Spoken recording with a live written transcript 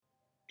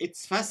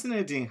It's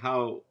fascinating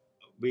how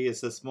we,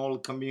 as a small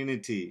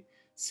community,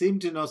 seem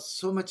to know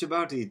so much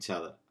about each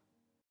other.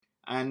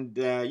 And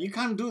you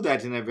can't do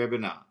that in a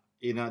webinar.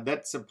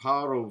 That's the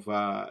power of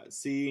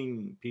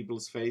seeing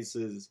people's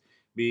faces,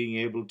 being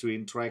able to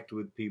interact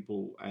with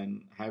people,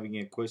 and having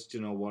a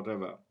question or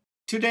whatever.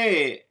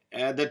 Today,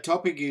 the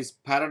topic is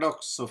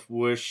paradox of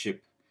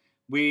worship.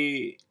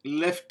 We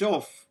left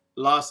off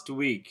last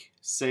week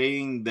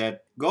saying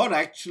that God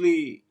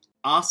actually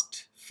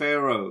asked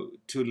Pharaoh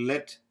to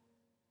let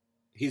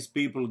his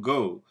people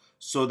go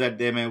so that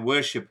they may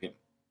worship him.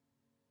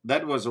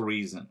 That was a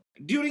reason.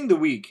 During the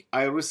week,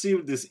 I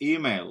received this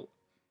email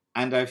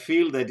and I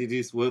feel that it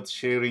is worth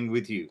sharing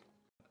with you.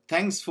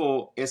 Thanks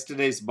for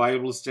yesterday's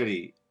Bible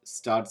study,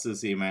 starts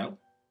this email.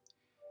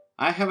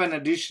 I have an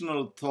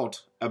additional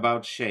thought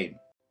about shame.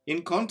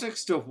 In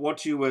context of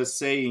what you were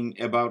saying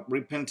about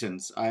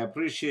repentance, I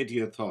appreciate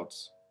your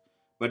thoughts.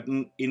 But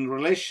in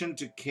relation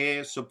to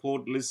care,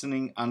 support,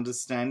 listening,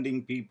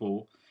 understanding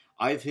people,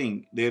 I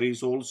think there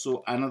is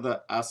also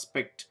another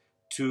aspect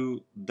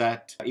to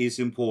that is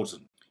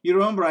important. You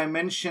remember I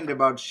mentioned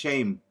about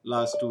shame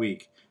last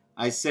week.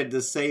 I said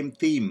the same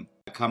theme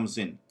comes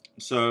in.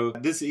 So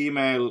this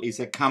email is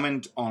a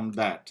comment on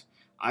that.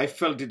 I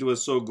felt it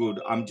was so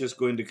good, I'm just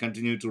going to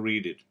continue to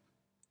read it.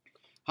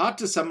 Hard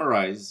to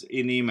summarize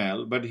in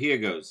email, but here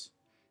goes.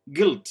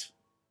 Guilt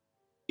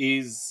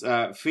is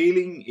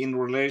feeling in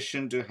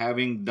relation to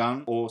having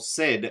done or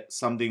said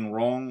something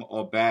wrong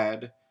or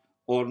bad,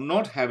 or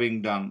not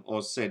having done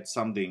or said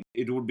something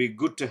it would be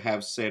good to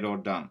have said or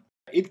done.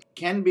 It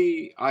can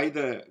be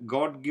either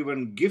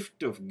God-given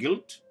gift of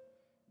guilt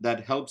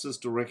that helps us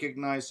to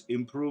recognize,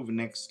 improve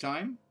next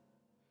time,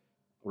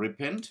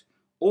 repent,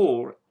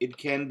 or it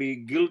can be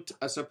guilt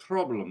as a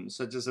problem,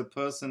 such as a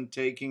person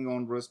taking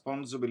on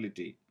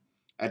responsibility.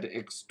 At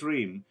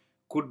extreme,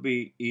 could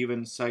be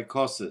even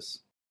psychosis,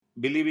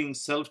 believing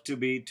self to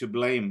be to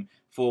blame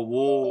for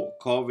war,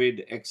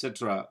 COVID,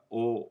 etc.,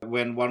 or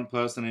when one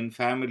person in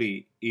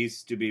family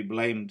is to be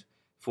blamed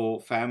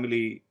for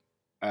family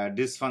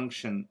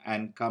dysfunction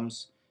and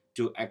comes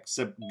to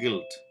accept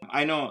guilt.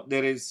 I know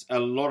there is a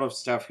lot of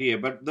stuff here,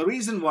 but the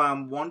reason why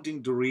I'm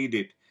wanting to read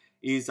it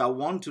is I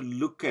want to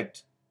look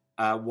at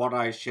what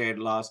I shared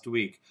last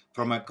week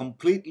from a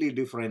completely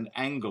different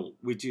angle,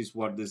 which is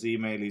what this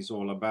email is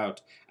all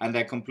about, and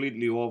I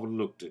completely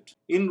overlooked it.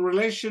 In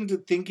relation to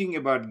thinking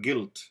about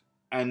guilt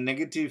and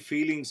negative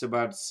feelings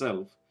about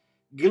self,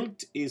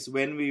 guilt is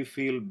when we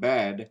feel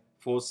bad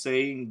for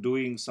saying,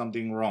 doing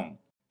something wrong.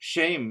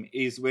 Shame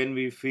is when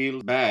we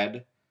feel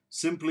bad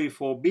simply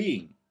for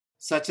being,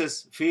 such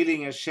as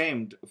feeling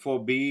ashamed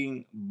for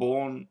being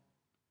born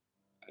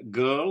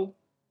girl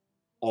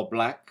or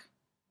black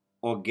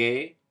or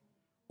gay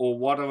or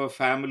whatever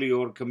family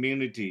or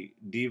community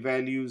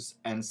devalues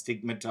and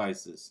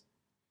stigmatizes.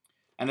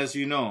 And as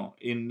you know,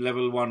 in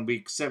level 1,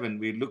 week 7,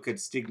 we look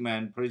at stigma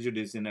and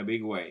prejudice in a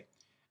big way,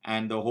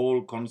 and the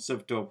whole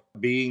concept of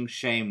being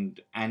shamed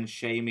and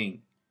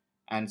shaming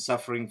and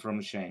suffering from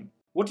shame.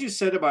 What you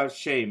said about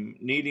shame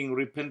needing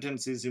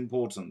repentance is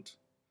important,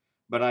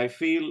 but I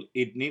feel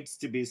it needs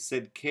to be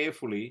said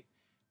carefully,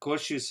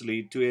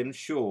 cautiously, to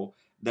ensure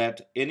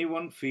that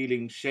anyone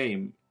feeling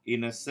shame,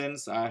 in a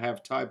sense I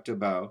have typed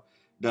above,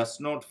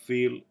 does not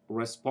feel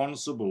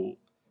responsible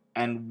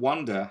and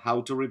wonder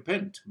how to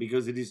repent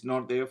because it is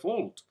not their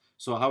fault.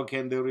 So, how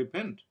can they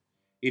repent?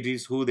 It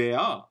is who they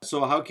are.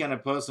 So, how can a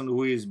person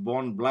who is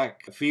born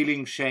black,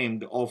 feeling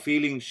shamed or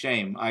feeling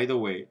shame, either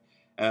way,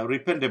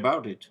 repent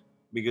about it?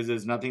 Because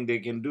there's nothing they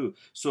can do.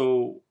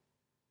 So,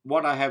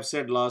 what I have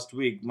said last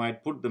week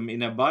might put them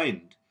in a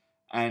bind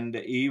and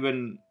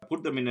even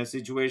put them in a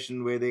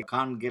situation where they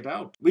can't get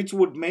out, which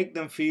would make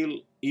them feel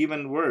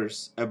even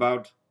worse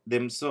about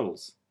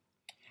themselves.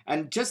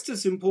 And just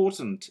as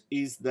important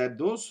is that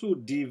those who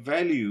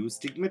devalue,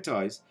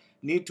 stigmatize,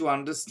 need to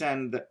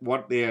understand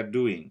what they are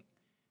doing,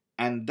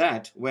 and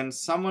that when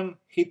someone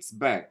hits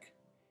back,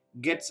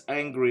 gets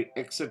angry,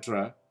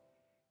 etc.,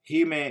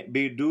 he may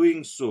be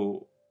doing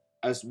so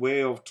as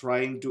way of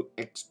trying to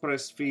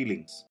express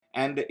feelings.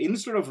 And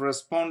instead of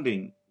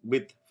responding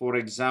with, for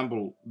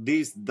example,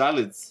 these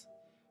Dalits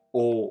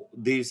or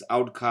these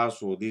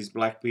outcasts or these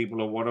black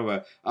people or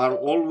whatever are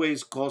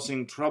always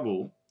causing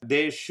trouble,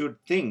 they should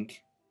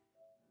think,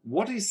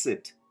 what is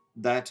it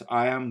that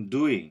I am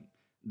doing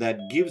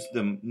that gives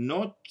them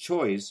no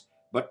choice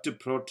but to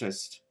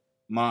protest,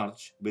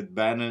 march with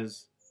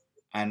banners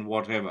and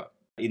whatever?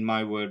 In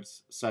my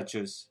words, such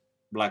as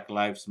Black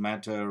Lives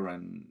Matter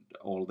and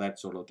all that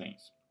sort of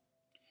things.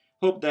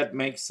 Hope that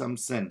makes some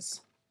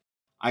sense.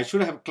 I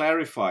should have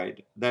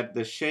clarified that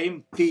the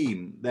shame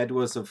theme, that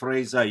was a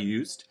phrase I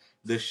used,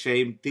 the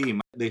shame theme.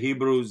 The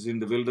Hebrews in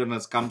the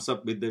wilderness comes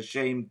up with the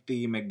shame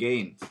theme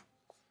again.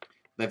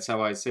 That's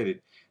how I said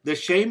it. The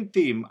shame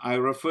theme I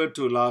referred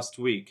to last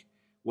week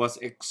was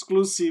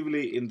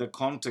exclusively in the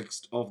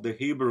context of the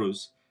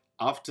Hebrews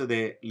after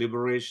their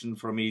liberation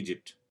from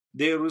Egypt.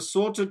 They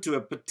resorted to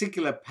a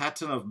particular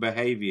pattern of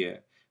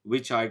behavior,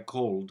 which I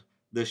called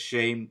the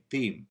shame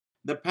theme.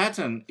 The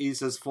pattern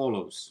is as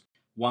follows.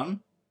 1.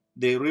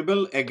 They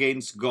rebel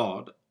against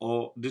God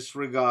or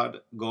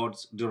disregard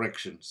God's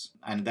directions.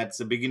 And that's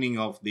the beginning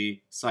of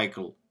the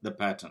cycle, the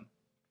pattern.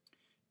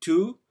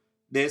 Two,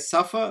 they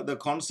suffer the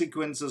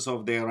consequences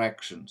of their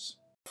actions.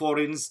 For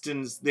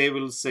instance, they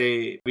will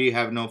say, "We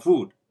have no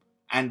food,"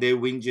 and they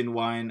whinge and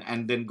whine,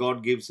 and then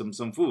God gives them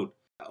some food.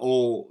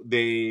 Or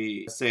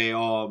they say,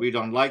 "Oh, we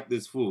don't like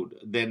this food."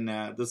 Then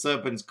the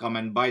serpents come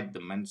and bite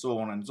them, and so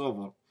on and so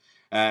forth.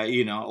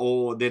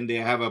 Or then they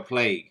have a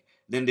plague.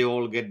 Then they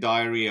all get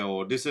diarrhea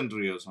or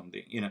dysentery or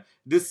something.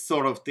 This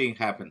sort of thing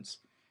happens.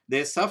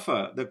 They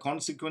suffer the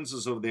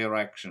consequences of their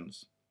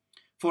actions.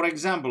 For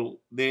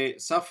example, they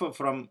suffer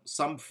from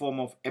some form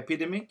of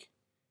epidemic,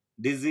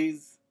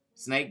 disease,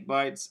 snake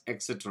bites,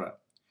 etc.,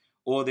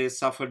 or they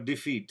suffer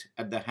defeat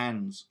at the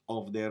hands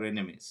of their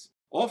enemies.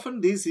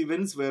 Often these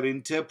events were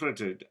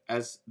interpreted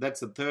as,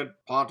 that's the third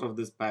part of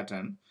this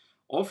pattern,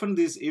 often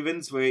these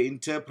events were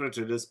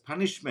interpreted as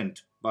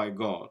punishment by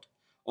God,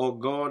 or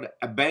God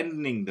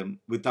abandoning them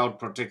without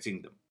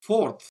protecting them.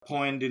 Fourth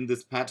point in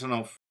this pattern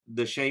of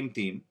the shame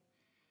theme,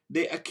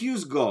 they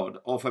accuse God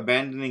of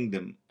abandoning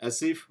them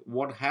as if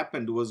what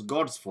happened was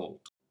God's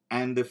fault.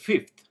 And the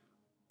fifth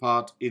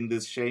part in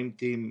this shame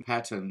theme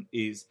pattern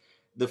is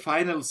the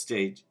final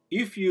stage.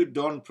 If you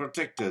don't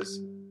protect us,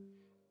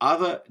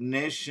 other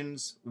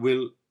nations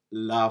will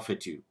laugh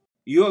at you.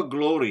 Your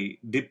glory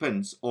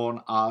depends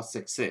on our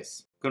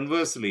success.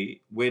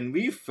 Conversely, when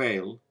we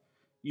fail,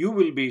 you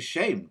will be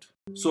shamed.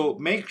 So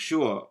make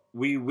sure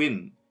we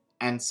win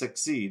and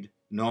succeed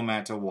no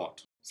matter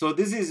what. So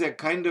this is a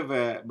kind of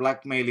a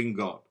blackmailing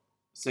God,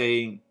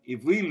 saying,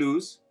 if we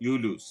lose, you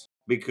lose,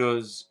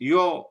 because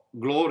your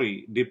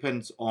glory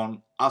depends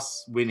on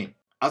us winning,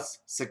 us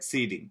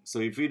succeeding. So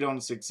if we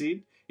don't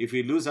succeed, if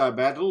we lose our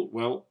battle,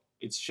 well,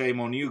 it's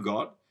shame on you,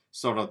 God,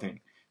 sort of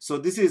thing. So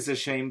this is a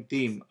shame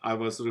theme I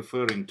was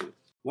referring to.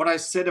 What I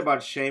said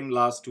about shame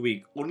last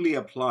week only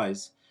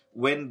applies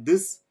when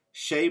this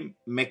shame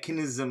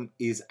mechanism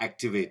is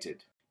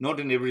activated, not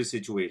in every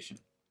situation.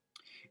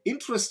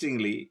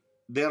 Interestingly,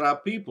 there are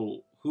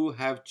people who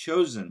have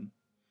chosen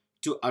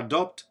to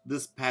adopt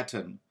this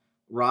pattern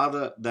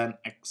rather than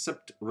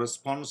accept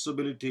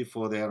responsibility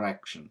for their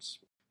actions.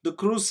 The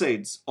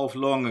Crusades of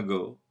long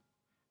ago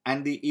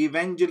and the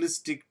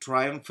evangelistic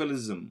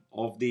triumphalism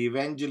of the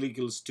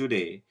evangelicals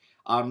today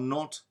are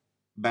not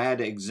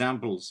bad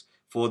examples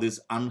for this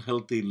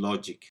unhealthy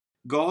logic.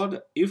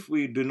 God, if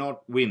we do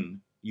not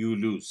win, you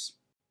lose.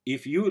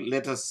 If you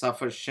let us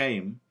suffer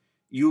shame,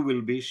 you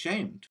will be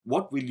shamed.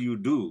 What will you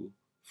do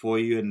for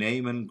your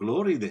name and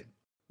glory then?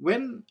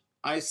 When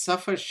I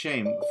suffer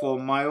shame for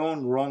my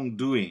own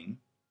wrongdoing,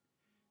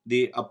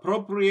 the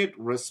appropriate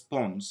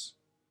response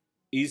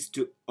is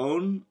to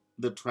own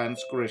the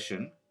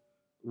transgression,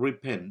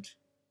 repent,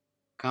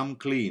 come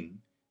clean,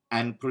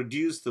 and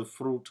produce the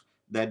fruit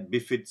that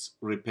befits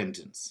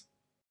repentance.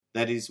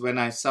 That is, when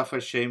I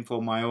suffer shame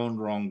for my own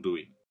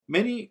wrongdoing.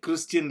 Many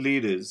Christian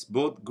leaders,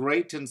 both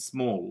great and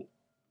small,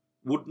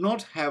 would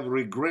not have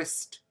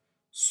regressed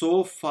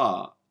so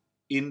far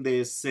in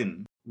their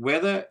sin,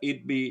 whether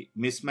it be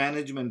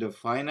mismanagement of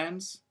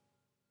finance,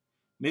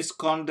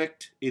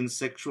 misconduct in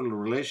sexual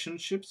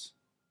relationships,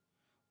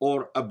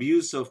 or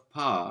abuse of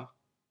power,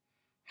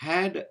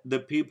 had the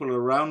people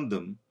around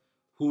them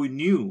who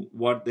knew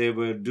what they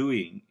were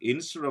doing,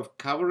 instead of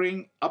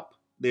covering up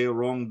their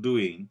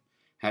wrongdoing,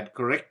 had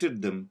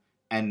corrected them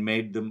and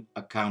made them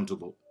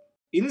accountable.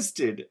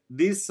 Instead,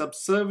 these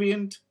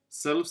subservient,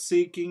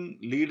 self-seeking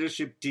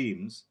leadership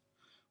teams,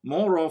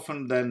 more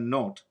often than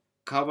not,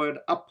 covered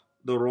up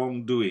the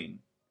wrongdoing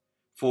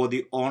for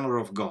the honor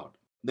of God.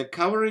 The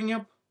covering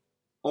up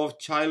of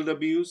child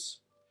abuse,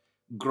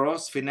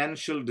 gross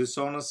financial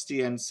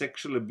dishonesty, and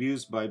sexual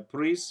abuse by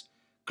priests,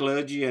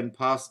 clergy, and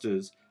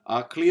pastors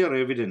are clear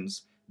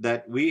evidence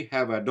that we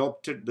have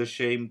adopted the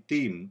shame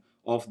theme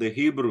of the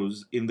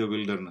Hebrews in the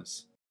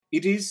wilderness.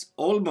 It is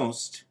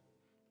almost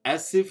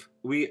as if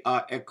we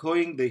are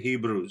echoing the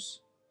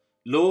Hebrews.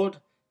 Lord,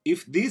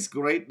 if these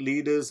great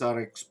leaders are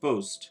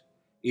exposed,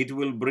 it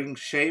will bring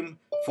shame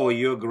for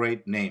your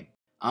great name.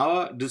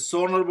 Our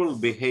dishonorable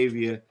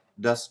behavior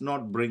does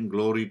not bring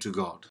glory to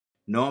God,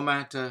 no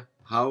matter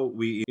how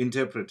we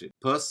interpret it.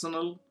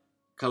 Personal,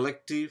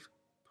 collective,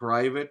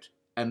 private,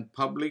 and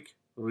public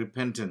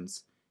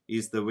repentance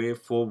is the way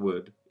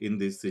forward in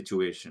these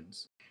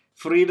situations.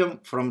 Freedom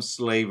from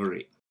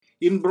slavery.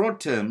 In broad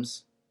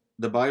terms,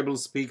 the Bible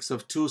speaks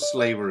of two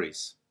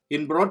slaveries.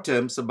 In broad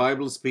terms, the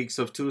Bible speaks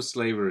of two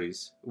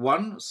slaveries.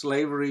 One,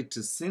 slavery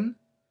to sin.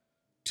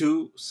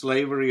 Two,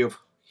 slavery of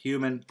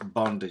human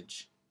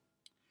bondage.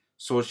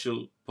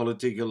 Social,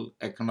 political,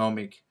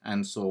 economic,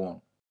 and so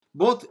on.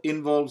 Both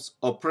involves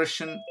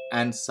oppression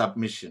and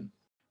submission.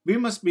 We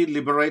must be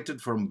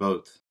liberated from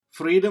both.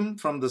 Freedom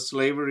from the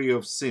slavery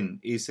of sin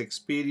is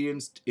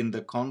experienced in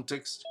the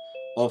context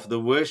of the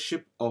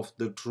worship of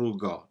the true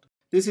God.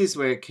 This is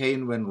where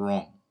Cain went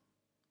wrong.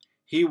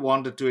 He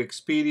wanted to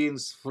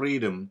experience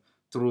freedom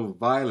through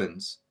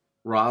violence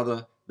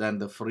rather than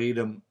the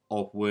freedom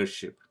of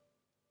worship.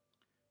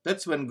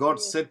 That's when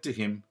God said to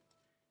him,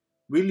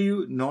 will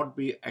you not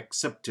be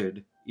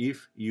accepted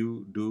if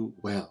you do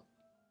well,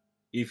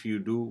 if you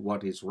do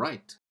what is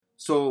right?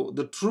 So,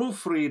 the true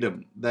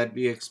freedom that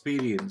we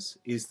experience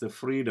is the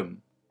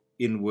freedom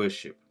in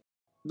worship.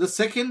 The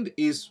second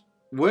is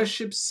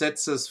worship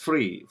sets us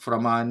free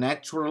from our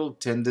natural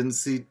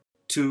tendency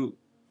to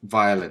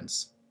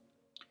violence.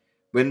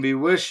 When we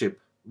worship,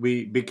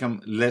 we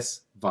become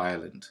less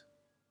violent.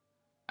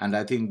 And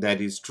I think that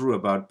is true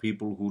about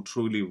people who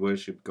truly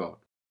worship God.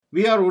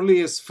 We are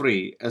only as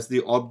free as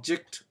the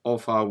object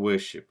of our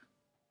worship.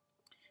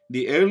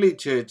 The early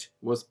church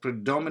was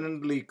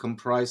predominantly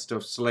comprised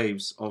of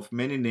slaves of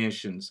many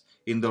nations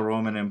in the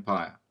Roman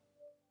Empire,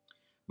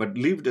 but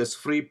lived as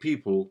free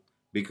people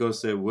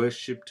because they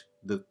worshipped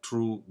the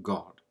true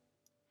God.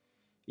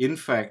 In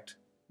fact,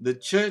 the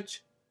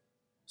church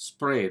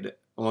spread,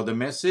 or the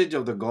message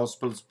of the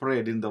gospel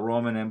spread in the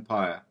Roman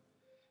Empire,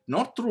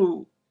 not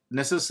through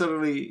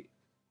necessarily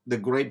the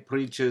great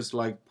preachers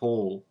like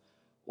Paul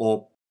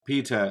or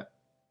Peter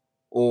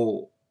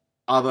or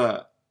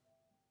other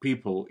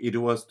people. It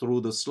was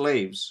through the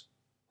slaves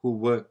who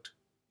worked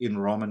in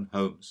Roman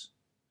homes,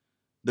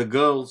 the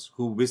girls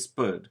who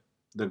whispered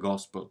the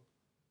gospel.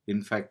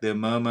 In fact, they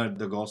murmured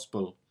the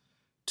gospel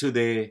to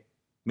their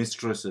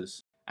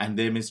mistresses, and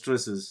their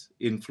mistresses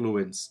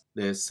influenced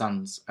their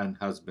sons and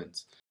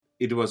husbands.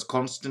 It was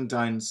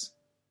Constantine's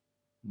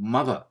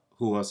mother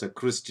who was a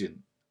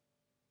Christian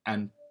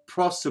and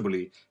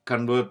possibly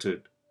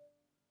converted,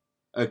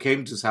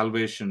 came to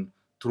salvation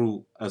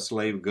through a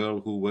slave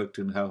girl who worked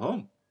in her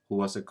home, who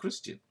was a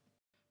Christian.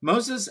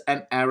 Moses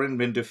and Aaron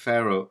went to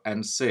Pharaoh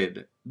and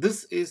said,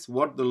 "This is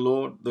what the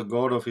Lord, the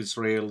God of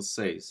Israel,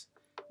 says.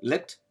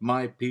 Let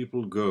my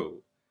people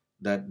go,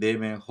 that they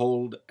may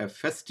hold a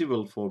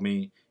festival for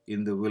me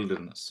in the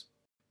wilderness."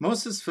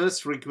 Moses'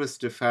 first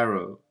request to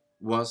Pharaoh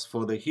was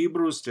for the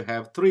Hebrews to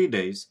have 3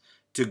 days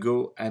to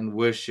go and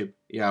worship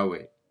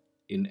Yahweh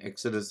in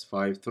Exodus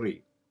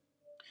 5:3.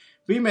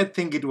 We may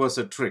think it was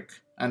a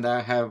trick, and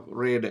I have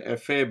read a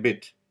fair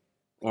bit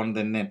on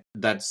the net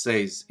that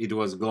says it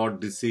was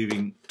God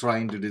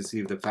trying to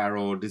deceive the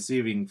Pharaoh, or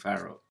deceiving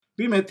Pharaoh.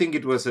 We may think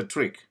it was a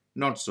trick.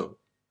 Not so.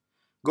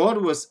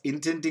 God was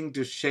intending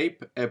to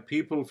shape a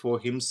people for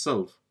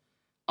himself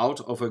out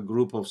of a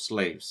group of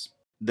slaves.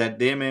 That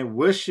they may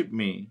worship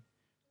me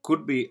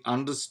could be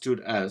understood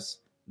as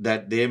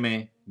that they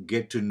may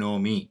get to know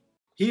me.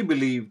 He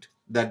believed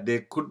that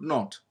there could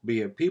not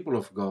be a people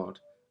of God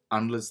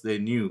unless they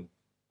knew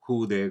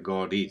who their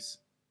God is.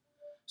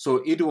 So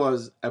it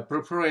was a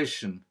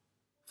preparation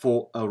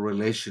for a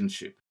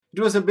relationship. It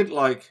was a bit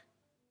like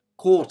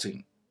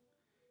courting,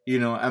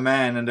 a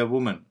man and a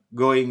woman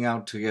going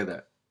out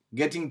together,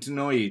 getting to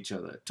know each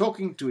other,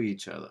 talking to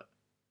each other,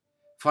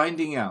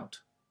 finding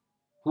out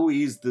who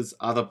is this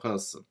other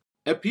person.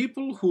 A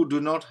people who do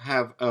not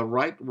have a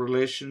right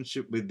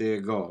relationship with their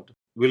God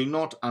will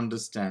not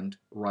understand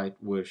right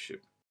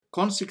worship.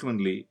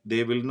 Consequently,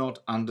 they will not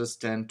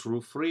understand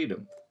true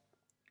freedom.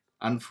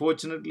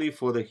 Unfortunately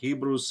for the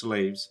Hebrew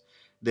slaves,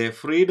 their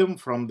freedom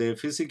from their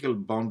physical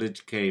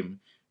bondage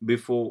came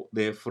before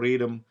their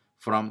freedom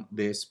from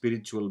their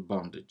spiritual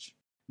bondage.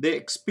 They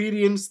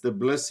experienced the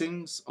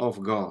blessings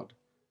of God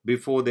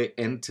before they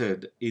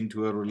entered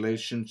into a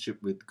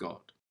relationship with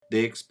God.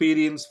 They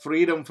experienced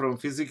freedom from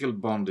physical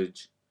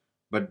bondage,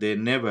 but they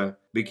never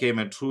became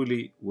a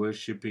truly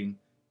worshiping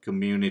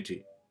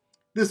community.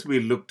 This we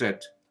looked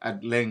at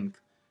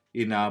length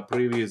in our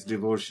previous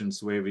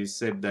devotions, where we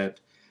said that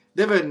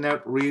they were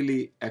not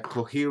really a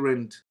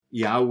coherent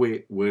Yahweh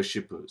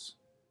worshippers.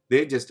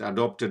 They just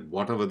adopted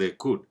whatever they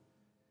could.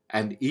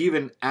 And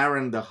even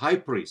Aaron the high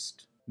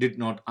priest did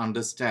not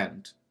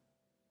understand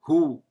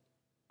who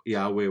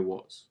Yahweh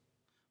was.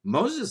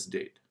 Moses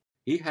did.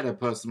 He had a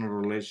personal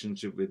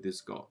relationship with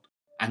this God.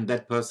 And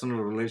that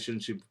personal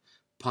relationship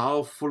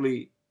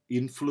powerfully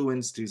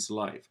influenced his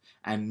life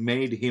and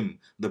made him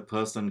the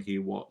person he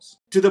was.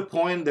 To the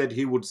point that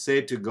he would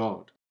say to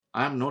God,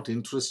 "I am not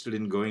interested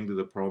in going to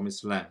the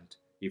promised land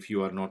if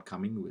you are not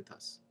coming with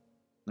us."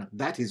 Now,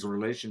 that is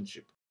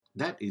relationship.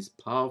 That is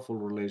powerful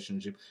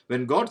relationship.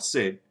 When God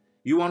said,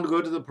 "You want to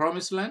go to the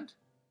promised land?"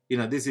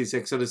 This is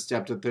Exodus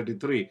chapter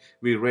 33.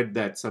 We read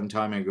that some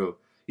time ago.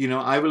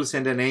 "I will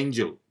send an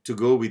angel to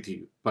go with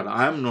you, but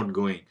I am not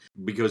going,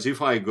 because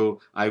if I go,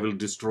 I will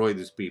destroy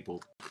these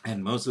people."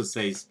 And Moses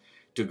says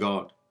to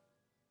God,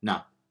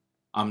 "No,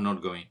 I'm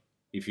not going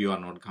if you are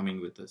not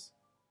coming with us."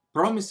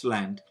 Promised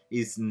land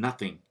is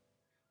nothing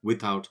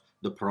without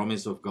the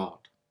promise of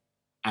God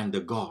and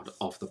the God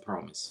of the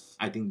promise.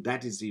 I think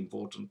that is the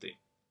important thing.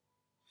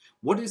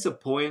 What is the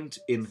point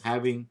in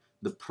having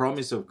the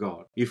promise of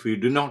God if we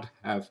do not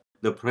have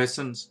the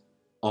presence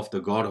of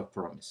the God of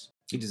promise?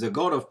 It is a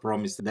God of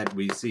promise that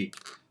we seek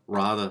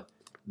rather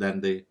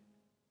than the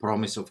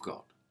promise of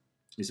God.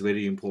 It's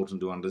very important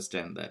to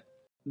understand that.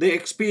 They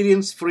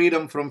experienced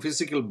freedom from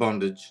physical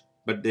bondage,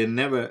 but they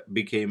never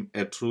became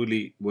a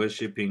truly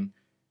worshipping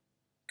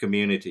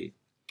community.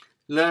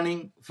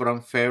 Learning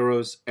from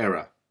Pharaoh's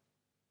error.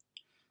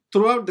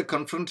 Throughout the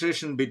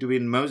confrontation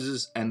between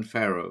Moses and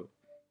Pharaoh,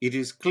 it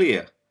is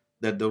clear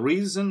that the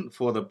reason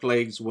for the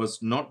plagues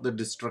was not the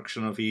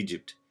destruction of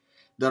Egypt.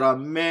 There are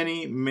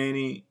many,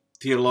 many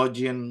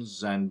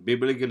theologians and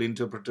biblical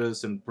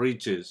interpreters and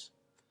preachers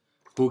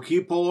who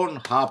keep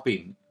on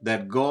harping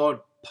that God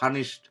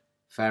punished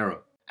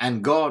Pharaoh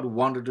and God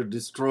wanted to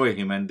destroy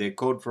him. And they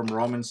quote from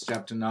Romans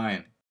chapter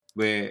 9,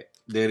 where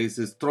there is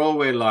this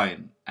throwaway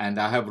line, and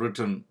I have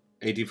written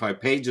 85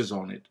 pages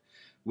on it,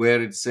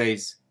 where it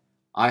says,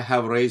 I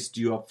have raised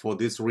you up for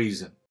this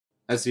reason,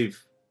 as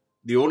if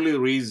the only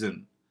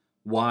reason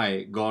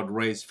why God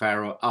raised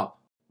Pharaoh up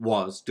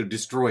was to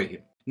destroy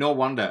him. No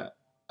wonder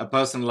a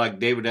person like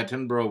David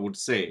Attenborough would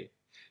say,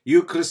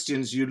 you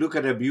Christians, you look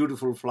at a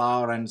beautiful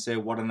flower and say,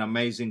 what an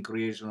amazing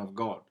creation of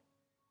God.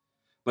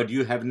 But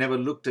you have never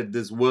looked at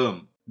this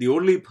worm. The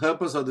only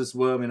purpose of this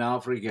worm in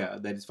Africa,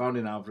 that is found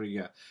in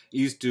Africa,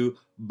 is to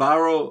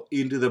burrow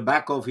into the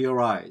back of your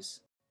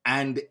eyes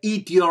and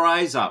eat your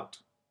eyes out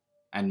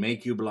and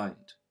make you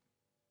blind.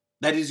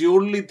 That is the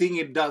only thing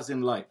it does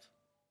in life.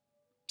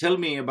 Tell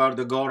me about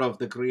the God of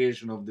the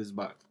creation of this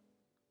bug,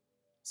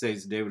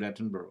 says David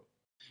Attenborough.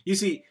 You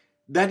see,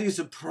 that is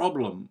a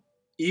problem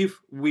if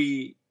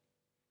we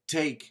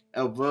take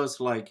a verse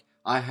like,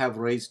 I have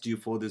raised you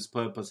for this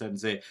purpose, and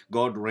say,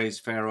 God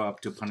raised Pharaoh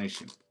up to punish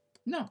him.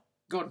 No,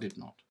 God did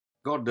not.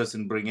 God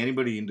doesn't bring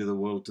anybody into the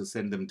world to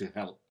send them to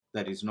hell.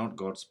 That is not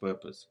God's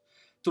purpose.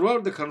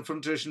 Throughout the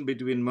confrontation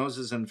between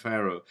Moses and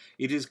Pharaoh,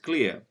 it is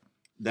clear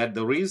that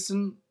the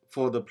reason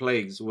for the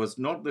plagues was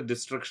not the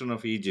destruction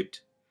of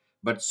Egypt,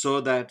 but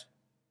so that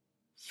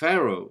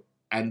Pharaoh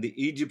and the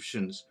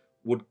Egyptians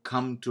would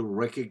come to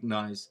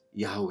recognize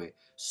Yahweh,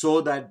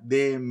 so that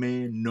they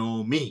may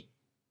know me.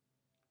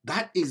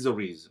 That is the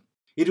reason.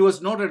 It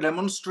was not a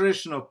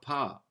demonstration of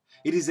power.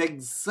 It is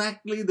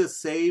exactly the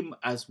same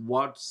as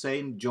what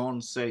St.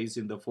 John says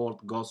in the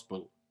fourth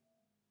gospel.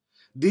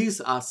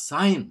 These are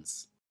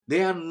signs.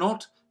 They are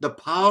not the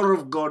power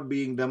of God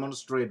being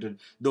demonstrated,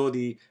 though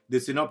the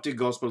synoptic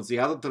gospels, the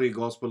other three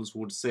gospels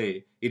would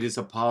say it is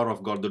a power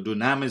of God, the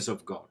dunamis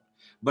of God.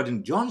 But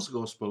in John's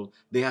gospel,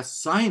 they are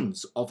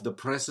signs of the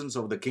presence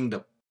of the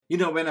kingdom. You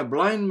know, when a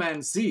blind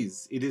man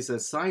sees, it is a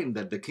sign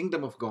that the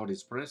kingdom of God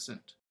is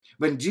present.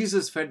 When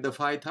Jesus fed the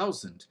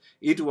 5,000,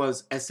 it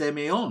was a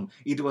semeion.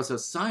 It was a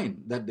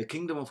sign that the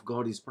kingdom of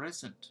God is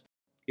present.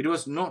 It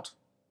was not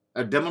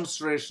a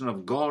demonstration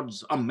of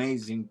God's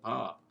amazing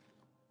power.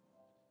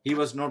 He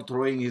was not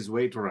throwing his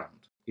weight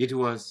around. It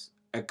was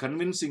a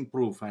convincing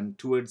proof, and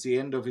towards the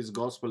end of his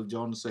gospel,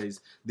 John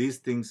says, these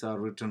things are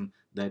written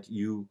that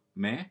you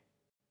may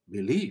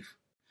believe.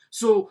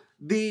 So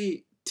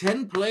the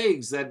 10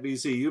 plagues that we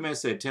see, you may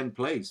say 10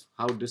 plagues,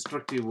 how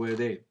destructive were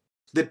they?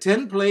 The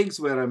 10 plagues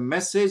were a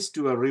message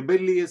to a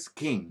rebellious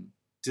king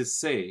to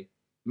say,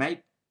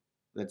 mate,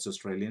 that's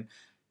Australian,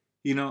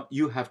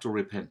 you have to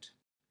repent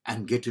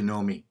and get to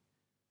know me.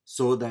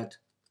 So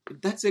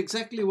that's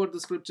exactly what the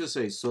scripture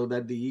says, so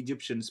that the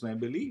Egyptians may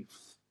believe.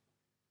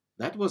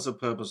 That was the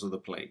purpose of the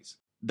plagues.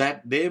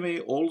 That they may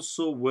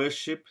also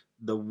worship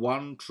the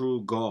one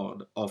true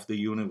God of the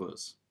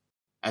universe,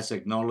 as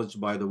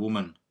acknowledged by the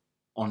woman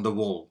on the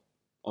wall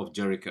of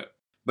Jericho.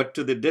 But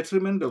to the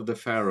detriment of the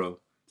Pharaoh,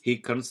 he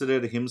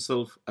considered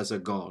himself as a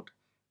god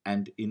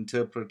and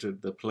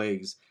interpreted the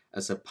plagues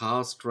as a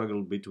power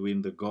struggle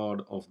between the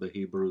God of the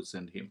Hebrews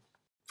and him.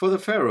 For the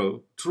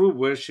Pharaoh, true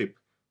worship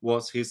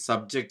was his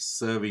subjects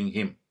serving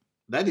him.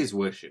 That is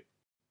worship.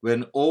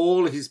 When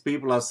all his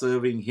people are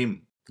serving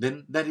him,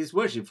 then that is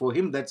worship. For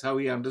him, that's how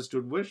he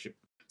understood worship.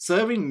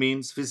 Serving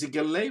means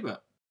physical labor.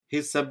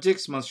 His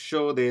subjects must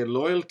show their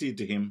loyalty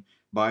to him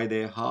by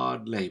their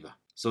hard labor.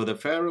 So the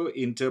Pharaoh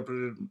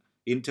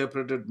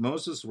interpreted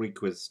Moses'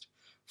 request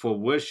for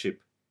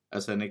worship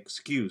as an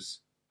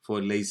excuse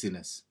for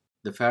laziness.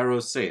 The Pharaoh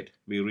said,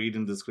 we read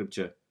in the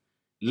scripture,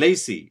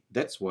 lazy,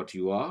 that's what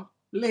you are,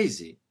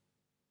 lazy.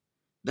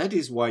 That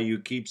is why you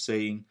keep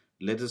saying,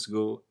 let us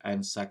go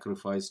and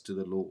sacrifice to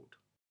the Lord.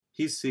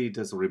 He sees it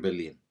as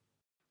rebellion.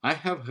 I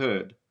have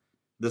heard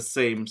the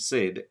same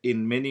said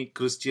in many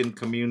Christian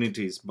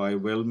communities by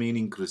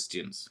well-meaning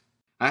Christians.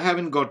 I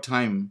haven't got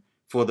time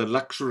for the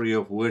luxury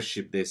of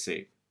worship, they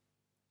say,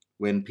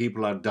 when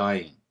people are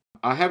dying.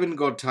 I haven't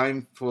got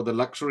time for the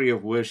luxury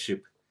of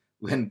worship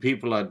when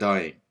people are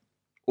dying.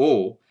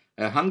 Or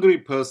a hungry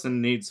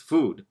person needs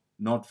food,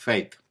 not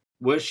faith.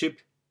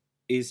 Worship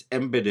is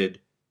embedded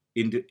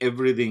into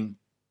everything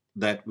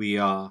that we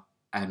are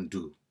and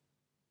do.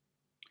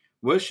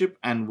 Worship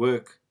and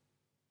work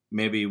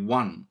may be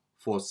one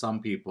for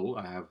some people.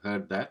 I have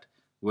heard that.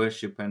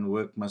 Worship and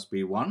work must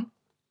be one.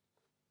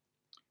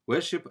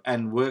 Worship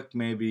and work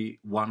may be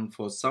one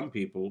for some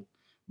people,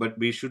 but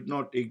we should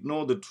not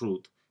ignore the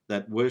truth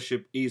that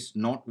worship is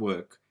not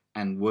work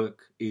and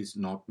work is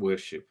not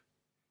worship,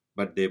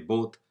 but they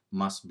both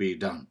must be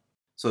done.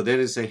 So there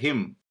is a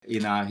hymn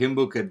in our hymn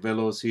book at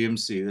Velo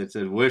CMC that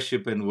says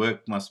worship and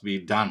work must be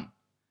done.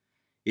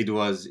 It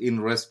was in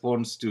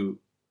response to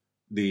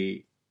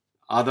the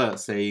other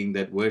saying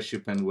that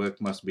worship and work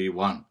must be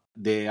one.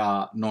 They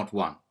are not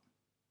one.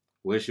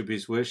 Worship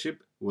is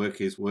worship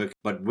Work is work.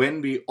 But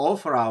when we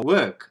offer our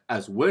work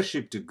as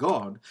worship to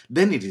God,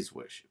 then it is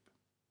worship.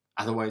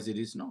 Otherwise, it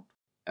is not.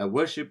 A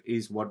worship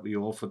is what we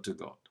offer to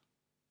God.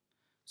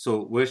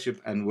 So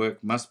worship and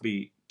work must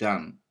be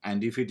done.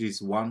 And if it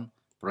is one,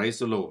 praise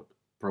the Lord,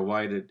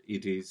 provided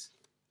it is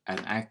an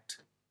act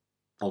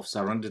of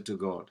surrender to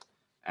God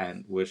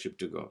and worship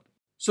to God.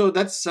 So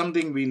that's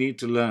something we need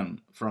to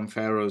learn from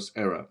Pharaoh's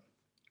era.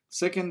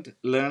 Second,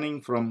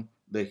 learning from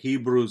the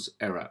Hebrews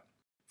era.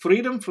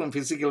 Freedom from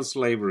physical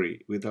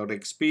slavery without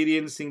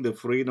experiencing the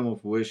freedom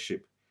of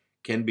worship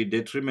can be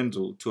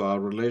detrimental to our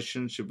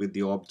relationship with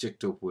the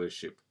object of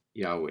worship,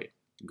 Yahweh,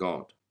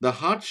 God. The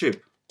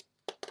hardship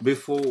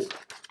before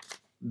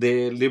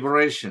their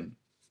liberation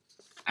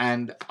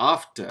and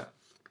after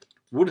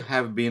would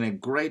have been a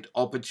great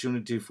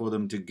opportunity for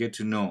them to get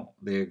to know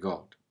their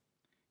God.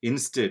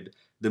 Instead,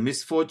 the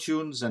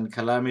misfortunes and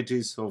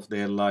calamities of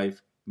their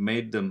life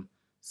made them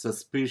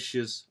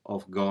suspicious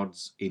of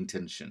God's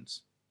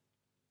intentions.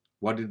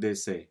 What did they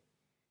say?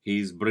 He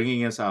is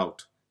bringing us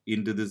out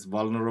into this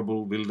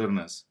vulnerable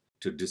wilderness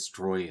to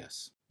destroy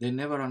us. They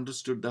never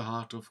understood the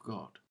heart of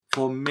God.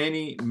 For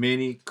many,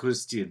 many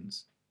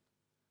Christians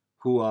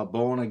who are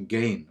born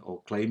again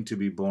or claim to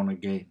be born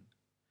again,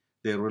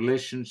 their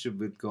relationship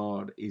with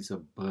God is a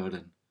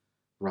burden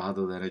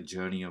rather than a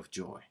journey of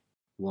joy.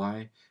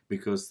 Why?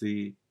 Because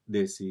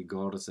they see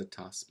God as a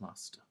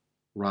taskmaster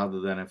rather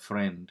than a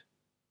friend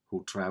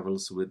who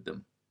travels with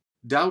them.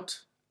 Doubt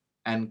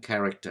and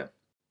character.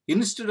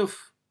 Instead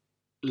of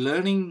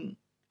learning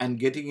and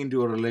getting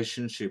into a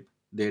relationship,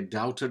 they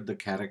doubted the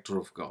character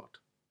of God,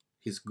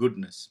 His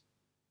goodness.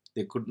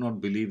 They could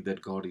not believe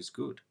that God is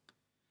good.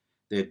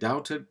 They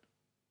doubted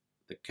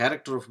the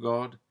character of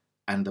God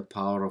and the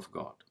power of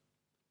God.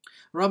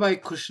 Rabbi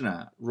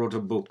Kushner wrote a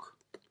book.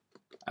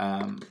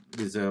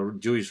 He's a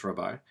Jewish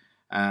rabbi.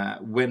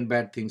 When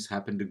bad things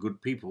happen to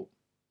good people.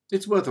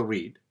 It's worth a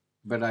read,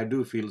 but I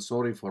do feel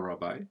sorry for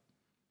Rabbi.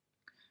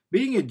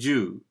 Being a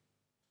Jew,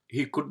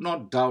 he could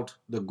not doubt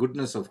the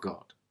goodness of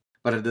God.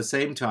 But at the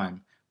same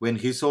time, when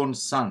his own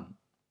son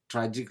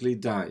tragically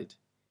died,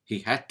 he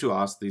had to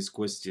ask these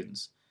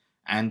questions.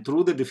 And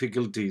through the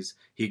difficulties,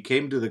 he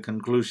came to the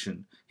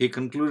conclusion. He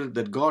concluded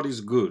that God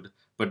is good,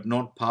 but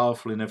not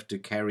powerful enough to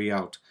carry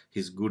out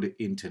his good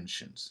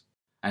intentions.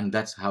 And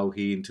that's how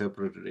he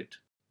interpreted it.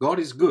 God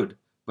is good,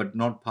 but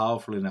not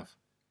powerful enough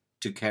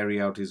to carry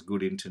out his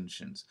good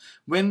intentions.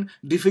 When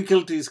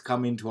difficulties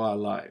come into our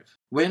life,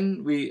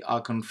 when we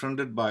are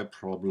confronted by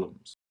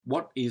problems,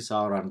 what is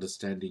our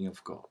understanding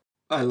of God?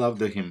 I love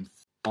the hymn,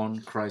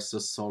 "On Christ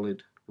the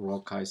solid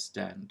rock I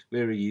stand."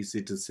 Very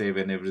easy to say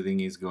when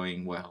everything is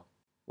going well.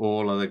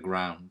 All other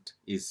ground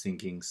is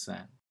sinking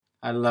sand.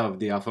 I love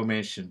the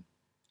affirmation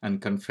and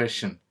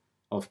confession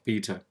of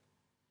Peter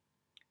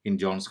in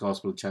John's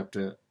Gospel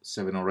chapter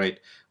 7 or 8,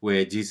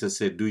 where Jesus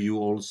said, "Do you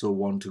also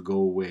want to go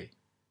away?"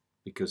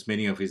 Because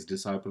many of his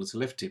disciples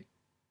left him,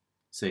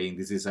 saying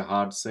this is a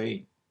hard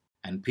saying.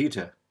 And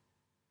Peter,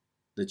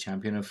 the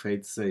champion of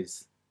faith,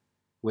 says,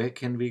 "Where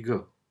can we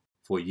go?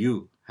 For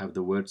you have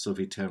the words of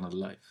eternal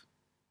life.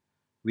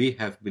 We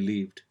have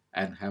believed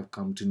and have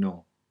come to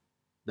know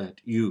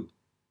that you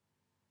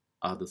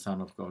are the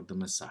Son of God, the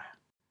Messiah."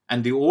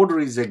 And the order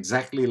is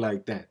exactly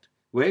like that.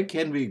 Where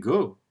can we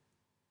go?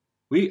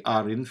 We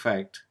are, in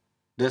fact,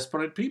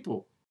 desperate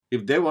people.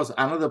 If there was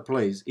another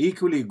place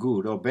equally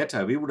good or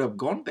better, we would have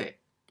gone there.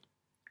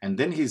 And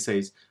then he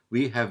says,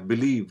 we have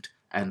believed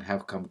and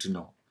have come to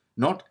know.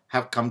 Not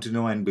have come to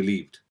know and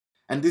believed.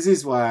 And this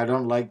is why I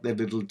don't like that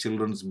little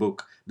children's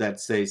book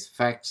that says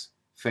facts,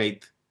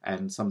 faith,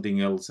 and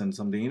something else and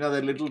something. You know,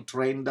 that little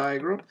train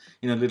diagram?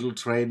 Little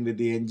train with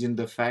the engine,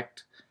 the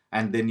fact,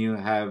 and then you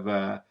have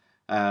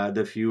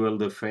the fuel,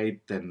 the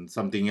faith, and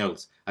something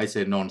else. I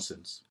say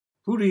nonsense.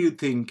 Who do you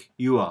think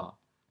you are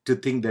to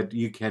think that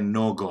you can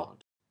know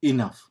God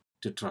enough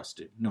to trust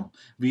Him? No,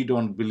 we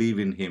don't believe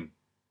in Him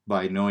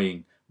by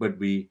knowing, but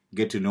we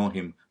get to know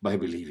Him by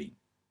believing.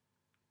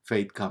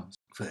 Faith comes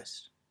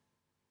first.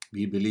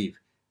 We believe.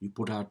 We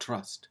put our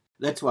trust.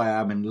 That's why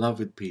I'm in love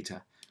with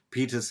Peter.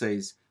 Peter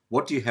says,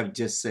 what you have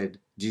just said,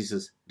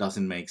 Jesus,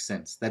 doesn't make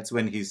sense. That's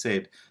when he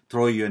said,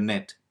 throw your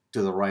net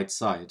to the right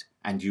side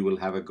and you will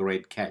have a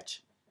great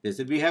catch. They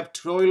said, we have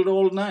toiled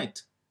all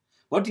night.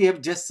 What you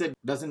have just said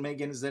doesn't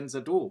make any sense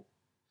at all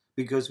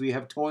because we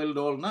have toiled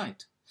all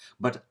night.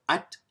 But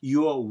at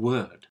your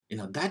word,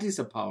 that is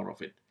the power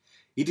of it.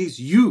 It is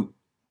you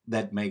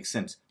that makes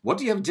sense.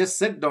 What you have just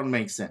said don't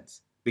make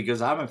sense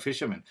because I'm a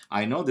fisherman.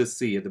 I know this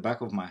sea at the back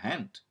of my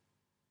hand.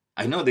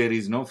 I know there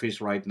is no fish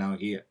right now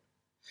here.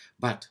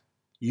 But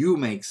you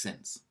make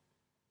sense.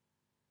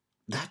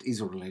 That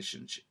is a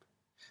relationship.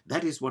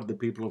 That is what the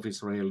people of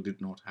Israel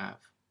did not have.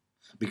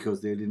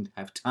 Because they didn't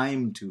have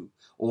time to,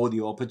 or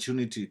the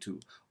opportunity to,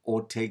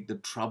 or take the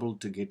trouble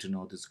to get to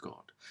know this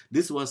God.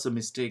 This was a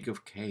mistake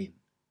of Cain,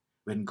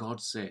 when God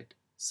said,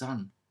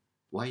 son,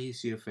 why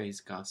is your face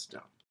cast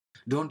down?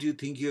 Don't you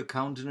think your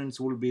countenance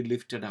will be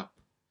lifted up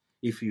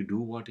if you do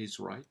what is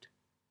right?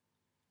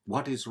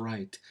 What is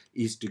right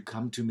is to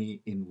come to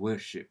me in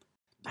worship.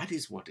 That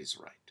is what is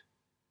right.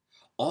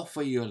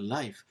 offer your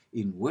life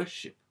in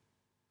worship.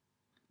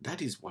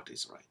 That is what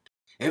is right.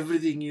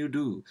 Everything you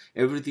do,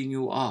 everything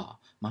you are,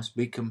 must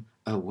become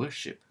a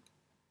worship.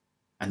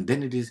 And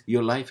then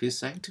your life is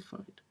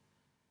sanctified.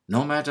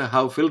 No matter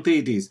how filthy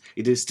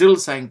it is still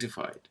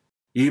sanctified.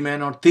 You may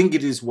not think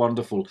it is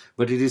wonderful,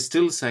 but it is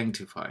still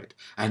sanctified.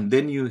 And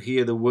then you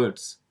hear the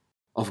words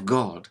of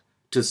God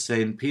to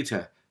Saint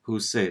Peter, who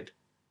said,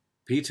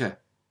 Peter,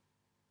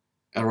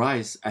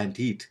 arise and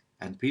eat.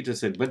 And Peter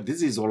said, but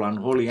this is all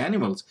unholy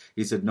animals.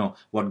 He said, no,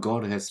 what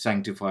God has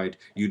sanctified,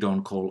 you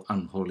don't call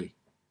unholy.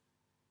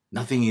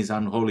 Nothing is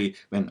unholy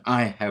when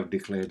I have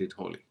declared it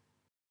holy.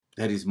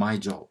 That is my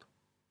job,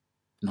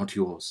 not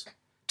yours,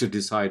 to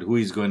decide who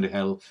is going to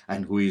hell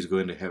and who is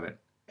going to heaven.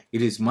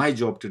 It is my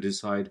job to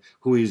decide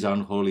who is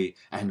unholy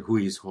and who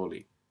is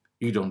holy.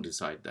 You don't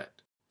decide that.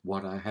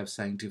 What I have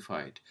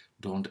sanctified,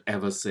 don't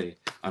ever say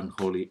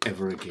unholy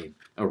ever again.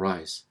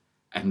 Arise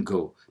and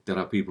go. There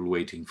are people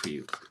waiting for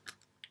you.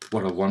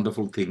 What a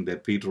wonderful thing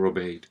that Peter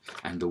obeyed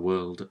and the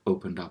world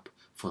opened up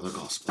for the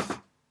gospel.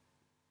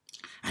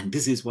 And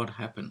this is what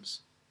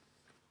happens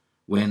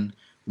when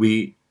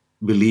we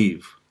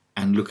believe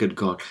and look at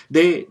God.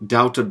 They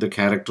doubted the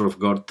character of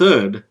God.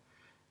 Third,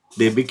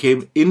 they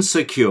became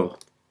insecure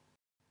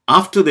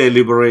after their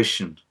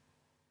liberation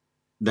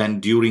than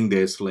during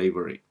their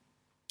slavery.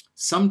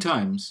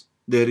 Sometimes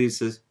there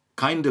is a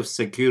kind of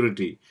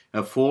security,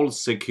 a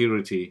false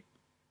security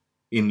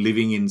in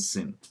living in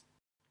sin,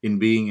 in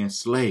being a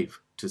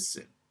slave to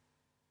sin,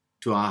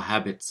 to our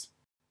habits,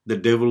 the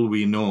devil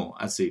we know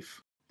as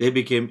if. They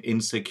became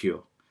insecure.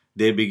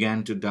 They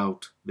began to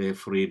doubt their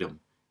freedom.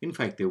 In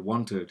fact, they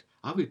wondered,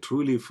 are we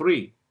truly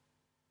free?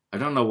 I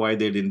don't know why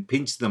they didn't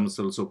pinch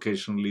themselves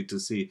occasionally to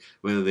see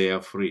whether they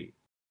are free.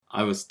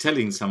 I was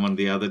telling someone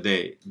the other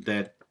day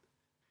that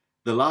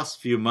the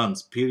last few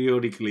months,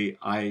 periodically,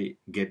 I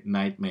get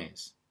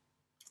nightmares.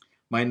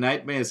 My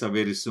nightmares are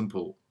very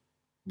simple,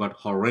 but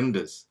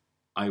horrendous.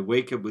 I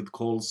wake up with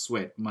cold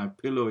sweat. My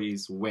pillow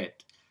is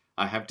wet.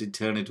 I have to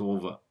turn it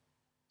over,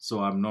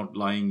 so I'm not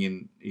lying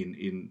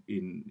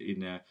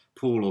in a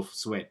pool of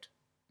sweat.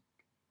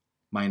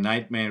 My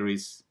nightmare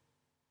is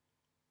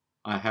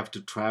I have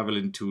to travel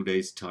in 2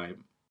 days'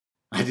 time.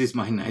 That is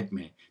my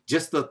nightmare.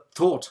 Just the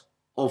thought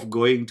of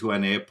going to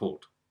an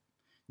airport,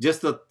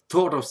 just the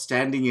thought of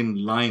standing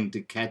in line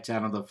to catch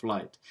another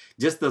flight,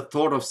 just the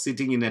thought of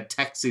sitting in a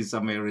taxi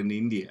somewhere in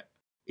India,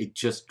 it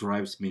just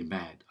drives me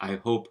mad. I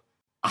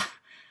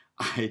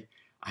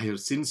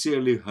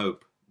sincerely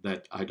hope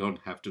that I don't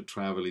have to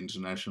travel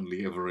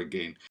internationally ever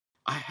again.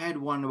 I had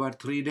one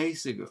about 3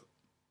 days ago,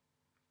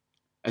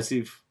 as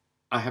if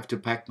I have to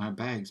pack my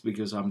bags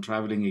because I'm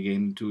traveling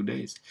again in 2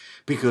 days.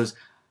 Because,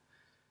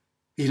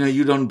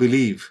 you don't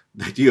believe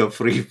that you're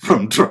free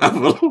from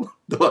travel.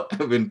 Though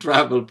I've been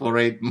traveling for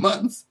 8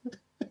 months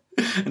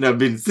and I've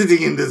been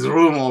sitting in this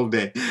room all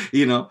day,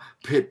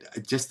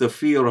 but just the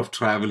fear of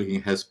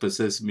traveling has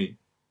possessed me.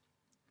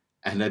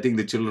 And I think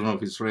the children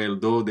of Israel,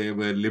 though they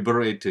were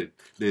liberated,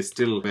 they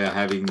still were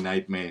having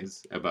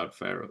nightmares about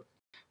Pharaoh.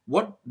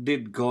 What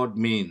did God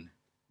mean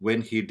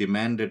when he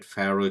demanded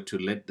Pharaoh to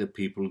let the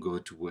people go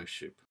to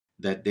worship?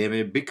 That they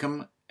may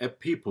become a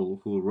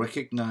people who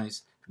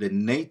recognize the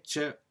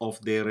nature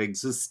of their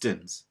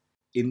existence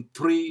in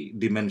 3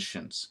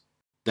 dimensions.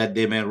 That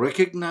they may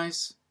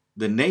recognize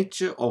the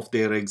nature of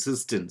their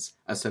existence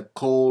as a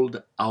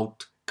called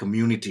out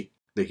community.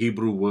 The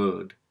Hebrew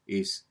word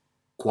is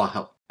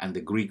quahal, and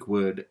the Greek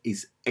word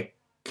is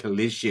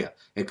ekklesia,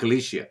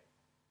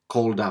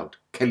 called out.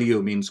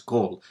 Kaleo means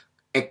call,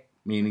 ek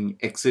meaning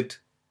exit,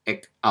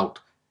 ek out,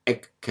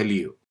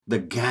 ekkleio, the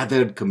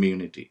gathered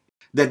community.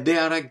 That they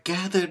are a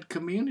gathered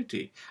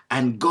community,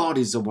 and God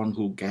is the one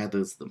who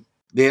gathers them.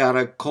 They are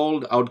a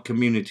called out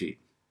community.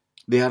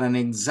 They are an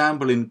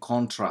example in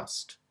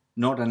contrast,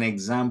 not an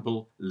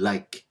example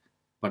like,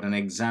 but an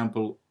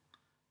example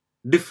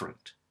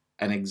different,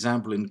 an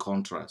example in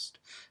contrast.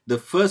 The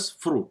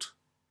first fruit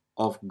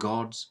of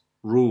God's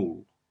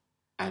rule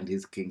and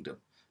his kingdom.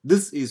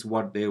 This is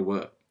what they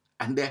were,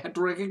 and they had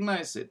to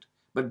recognize it,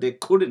 but they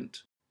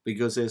couldn't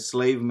because their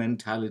slave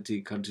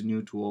mentality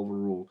continued to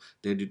overrule.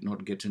 They did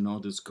not get to know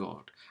this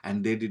God,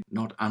 and they did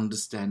not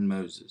understand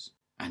Moses.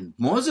 And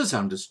Moses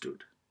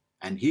understood,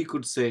 and he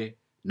could say,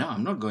 no,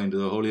 I'm not going to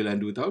the Holy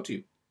Land without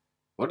you.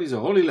 What is a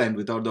Holy Land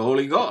without the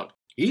Holy God?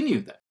 He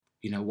knew that.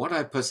 What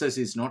I possess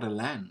is not a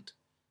land.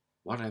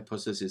 What I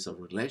possess is a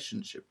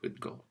relationship with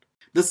God.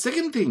 The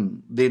second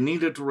thing they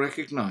needed to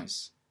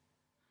recognize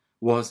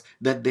was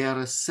that they are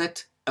a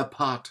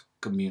set-apart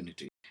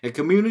community. A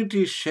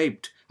community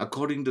shaped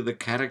according to the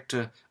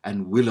character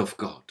and will of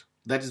God.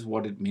 That is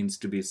what it means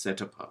to be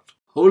set apart.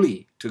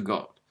 Holy to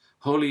God.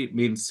 Holy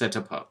means set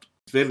apart.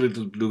 It's very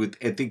little to do with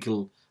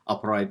ethical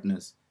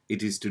uprightness.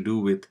 It is to do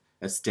with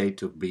a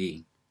state of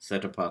being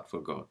set apart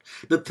for God.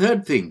 The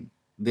third thing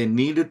they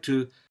needed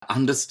to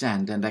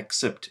understand and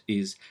accept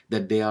is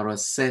that they are a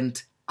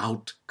sent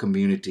out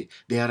community.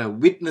 They are a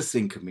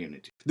witnessing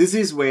community. This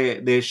is where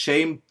their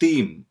shame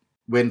theme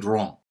went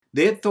wrong.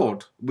 They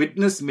thought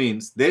witness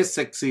means they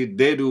succeed,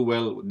 they do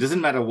well.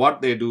 Doesn't matter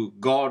what they do,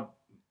 God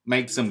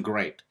makes them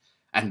great.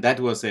 And that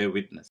was their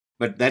witness.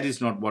 But that is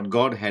not what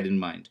God had in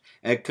mind.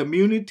 A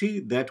community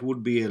that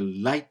would be a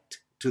light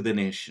to the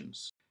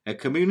nations, a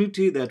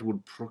community that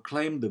would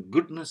proclaim the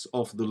goodness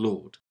of the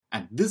Lord.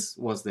 And this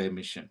was their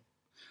mission.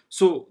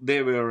 So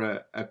they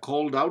were a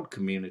called out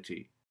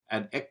community,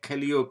 an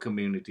ekkalio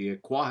community, a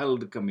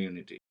quailed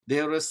community. They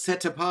are a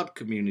set apart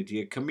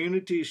community, a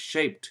community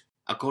shaped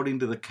according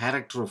to the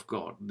character of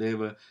God. They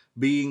were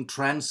being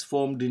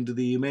transformed into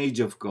the image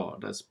of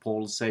God, as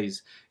Paul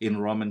says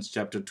in Romans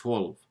chapter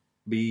 12.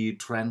 Be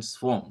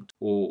transformed.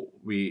 Or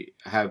we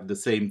have the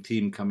same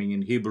theme coming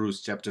in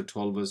Hebrews chapter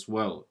 12 as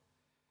well.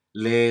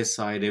 Lay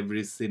aside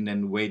every sin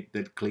and weight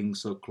that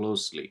clings so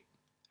closely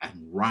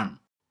and run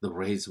the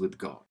race with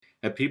God.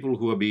 A people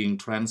who are being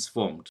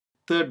transformed.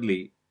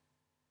 Thirdly,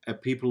 a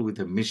people with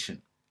a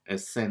mission, a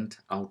sent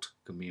out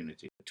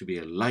community, to be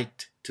a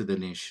light to the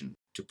nation,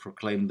 to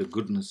proclaim the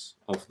goodness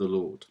of the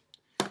Lord.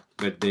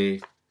 But they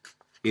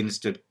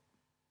instead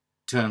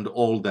turned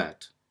all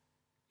that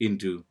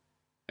into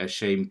a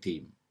shame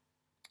theme.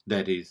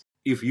 That is,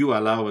 if you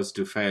allow us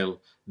to fail,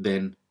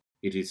 then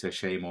it is a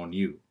shame on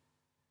you.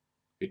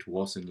 It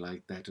wasn't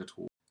like that at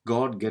all.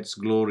 God gets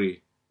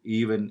glory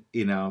even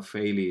in our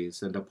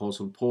failures, and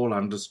Apostle Paul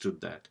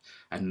understood that.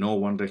 And no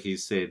wonder he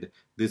said,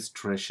 this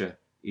treasure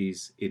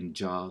is in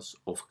jars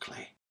of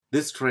clay.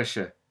 This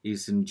treasure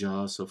is in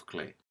jars of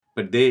clay.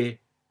 But they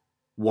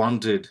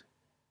wanted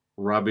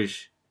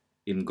rubbish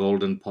in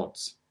golden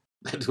pots.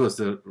 That was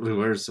the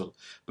reversal.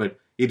 But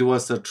it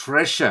was the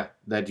treasure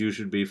that you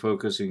should be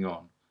focusing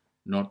on,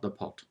 not the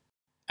pot.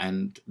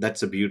 And that's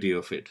the beauty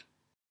of it.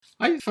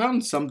 I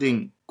found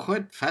something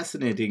quite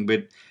fascinating,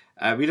 but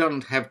we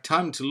don't have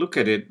time to look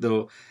at it,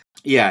 though.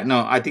 Yeah,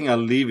 no, I think I'll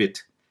leave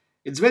it.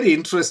 It's very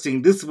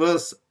interesting. This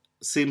verse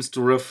seems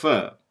to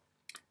refer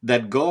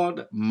that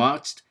God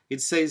marched.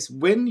 It says,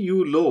 when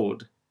you,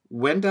 Lord,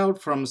 went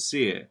out from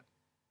Seir,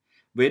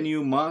 when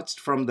you marched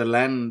from the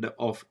land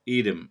of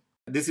Edom.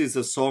 This is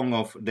a song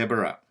of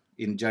Deborah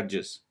in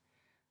Judges.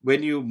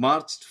 When you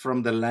marched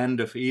from the land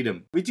of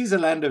Edom. Which is the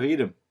land of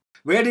Edom?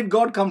 Where did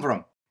God come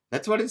from?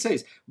 That's what it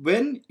says.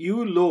 When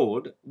you,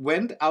 Lord,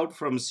 went out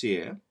from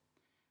Seir,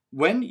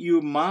 when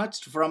you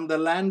marched from the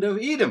land of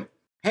Edom.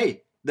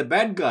 Hey, the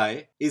bad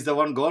guy is the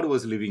one God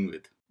was living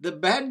with. The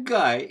bad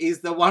guy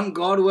is the one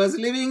God was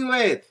living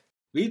with.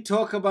 We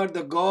talk about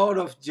the God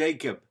of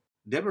Jacob.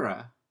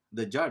 Deborah,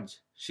 the judge,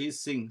 she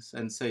sings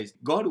and says,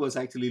 God was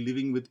actually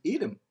living with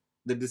Edom,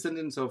 the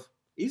descendants of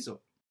Esau.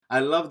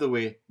 I love the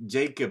way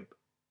Jacob,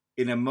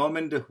 in a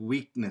moment of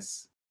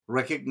weakness,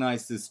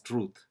 recognized this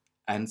truth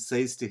and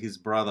says to his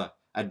brother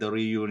at the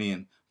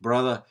reunion,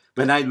 brother,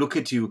 when I look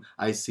at you,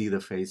 I see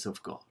the face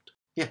of God.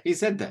 Yeah, he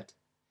said that.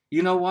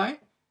 You know why?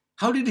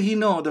 How did he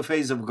know the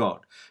face of God?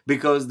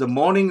 Because the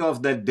morning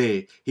of that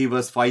day, he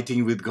was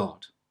fighting with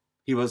God.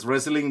 He was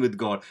wrestling with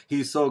God.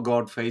 He saw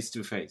God face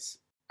to face.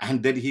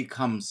 And then he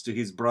comes to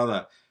his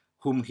brother,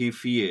 whom he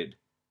feared,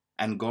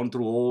 and gone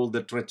through all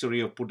the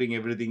treachery of putting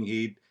everything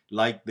he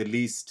liked the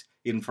least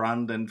in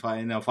front, and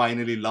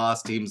finally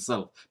lost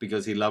himself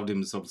because he loved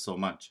himself so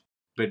much.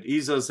 But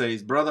Esau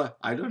says, brother,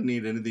 I don't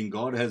need anything.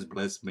 God has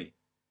blessed me.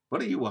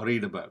 What are you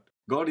worried about?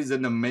 God is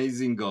an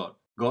amazing God.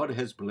 God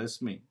has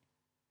blessed me.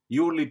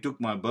 You only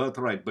took my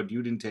birthright, but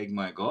you didn't take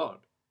my God.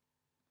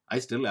 I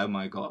still have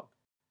my God.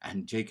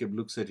 And Jacob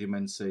looks at him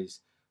and says,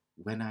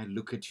 when I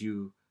look at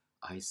you,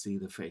 I see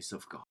the face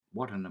of God.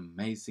 What an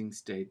amazing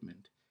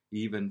statement,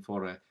 even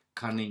for a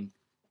cunning,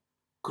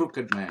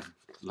 crooked man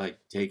like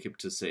Jacob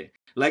to say.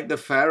 Like the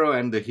Pharaoh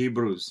and the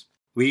Hebrews,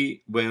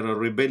 we were a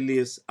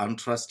rebellious,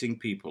 untrusting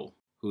people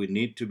who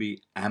need to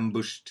be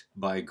ambushed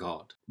by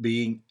God.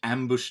 Being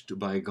ambushed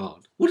by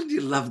God. Wouldn't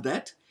you love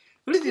that?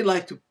 Wouldn't you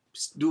like to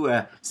do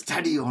a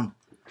study on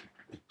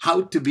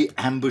how to be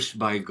ambushed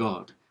by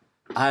God?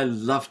 I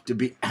love to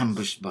be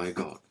ambushed by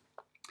God.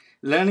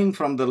 Learning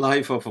from the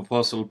life of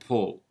Apostle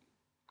Paul.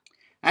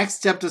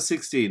 Acts chapter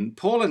 16,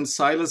 Paul and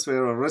Silas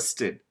were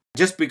arrested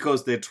just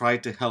because they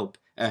tried to help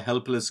a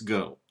helpless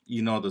girl.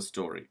 You know the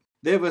story.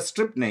 They were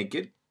stripped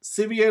naked,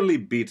 severely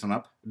beaten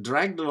up,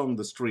 dragged along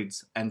the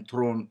streets, and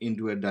thrown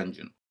into a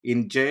dungeon.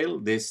 In jail,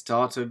 they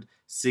started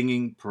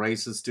singing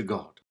praises to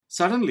God.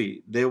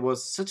 Suddenly, there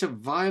was such a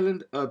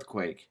violent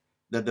earthquake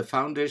that the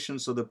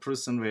foundations of the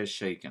prison were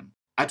shaken.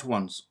 At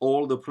once,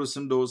 all the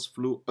prison doors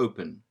flew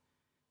open,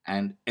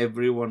 and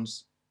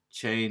everyone's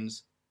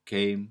chains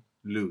came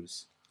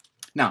loose.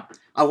 Now,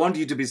 I want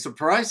you to be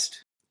surprised.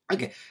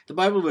 Okay, the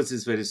Bible verse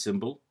is very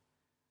simple.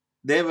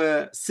 They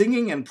were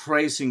singing and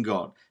praising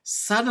God.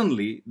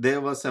 Suddenly,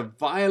 there was a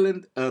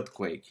violent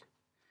earthquake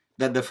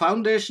that the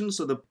foundations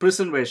of the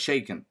prison were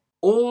shaken.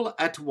 All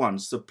at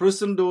once, the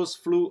prison doors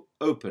flew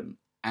open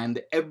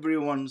and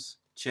everyone's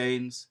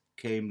chains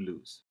came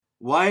loose.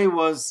 Why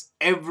was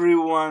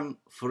everyone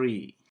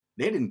free?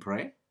 They didn't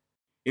pray.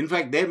 In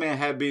fact, they may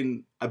have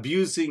been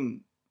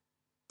abusing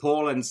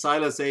Paul and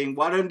Silas, saying,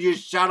 why don't you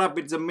shut up?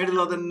 It's the middle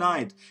of the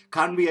night.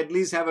 Can't we at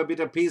least have a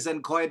bit of peace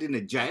and quiet in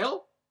a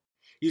jail?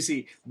 You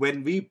see,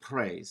 when we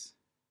praise,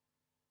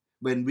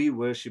 when we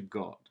worship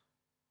God,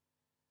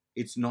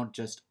 it's not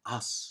just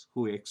us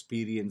who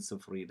experience the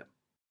freedom.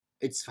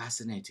 It's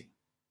fascinating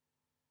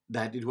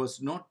that it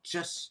was not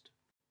just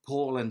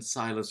Paul and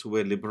Silas who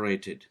were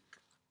liberated.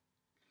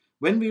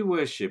 When we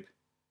worship,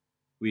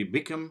 we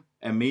become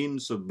a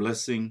means of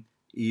blessing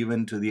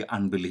even to the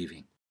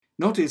unbelieving.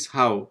 Notice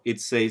how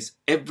it says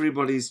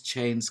everybody's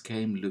chains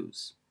came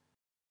loose.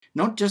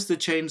 Not just the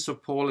chains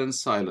of Paul and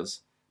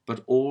Silas,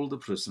 but all the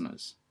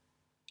prisoners.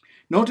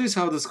 Notice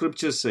how the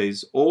scripture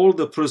says all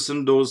the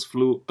prison doors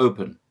flew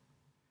open.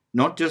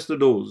 Not just the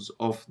doors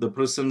of the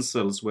prison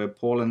cells where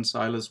Paul and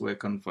Silas were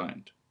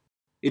confined.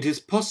 It is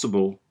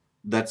possible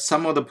that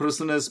some of the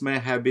prisoners may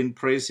have been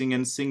praising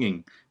and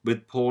singing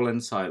with Paul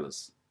and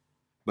Silas.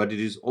 But it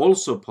is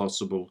also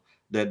possible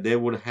that there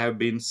would have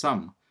been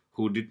some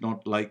who did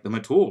not like them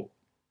at all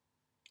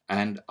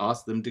and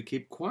asked them to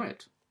keep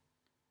quiet.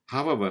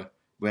 However,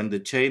 when the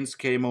chains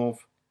came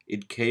off,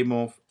 it came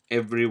off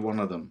every one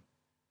of them.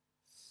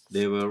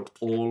 They were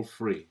all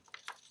free.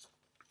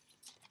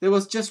 There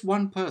was just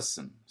one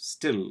person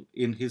still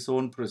in his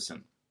own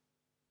prison,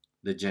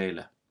 the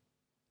jailer.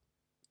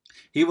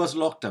 He was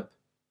locked up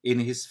in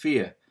his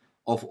fear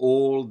of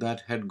all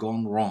that had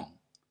gone wrong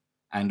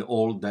and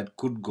all that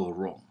could go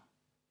wrong.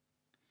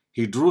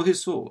 He drew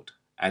his sword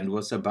and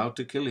was about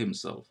to kill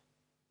himself.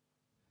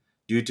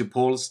 Due to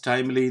Paul's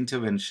timely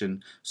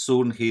intervention,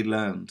 soon he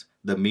learned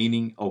the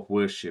meaning of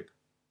worship,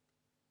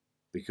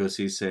 because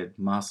he said,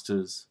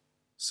 "Masters,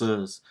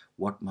 sirs,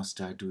 what must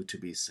I do to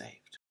be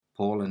saved?"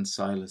 Paul and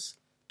Silas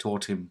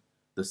taught him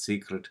the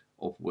secret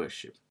of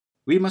worship.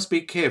 We must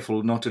be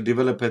careful not to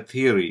develop a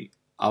theory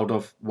out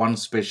of one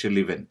special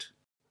event.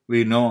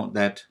 We know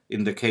that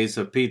in the case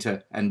of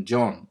Peter and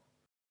John,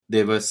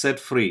 they were set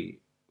free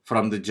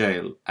from the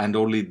jail and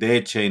only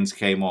their chains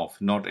came off,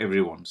 not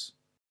everyone's.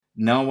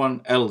 No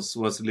one else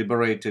was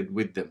liberated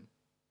with them.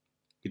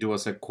 It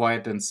was a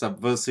quiet and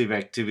subversive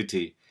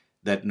activity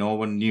that no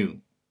one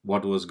knew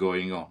what was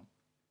going on.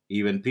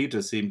 Even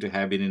Peter seemed to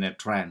have been in a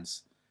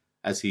trance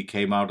as he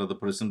came out of the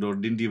prison door,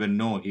 didn't even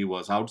know he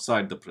was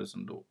outside the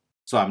prison door.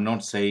 So I'm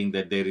not saying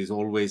that there is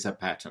always a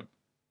pattern,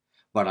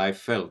 but I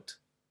felt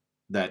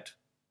that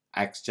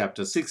Acts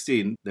chapter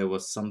 16, there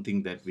was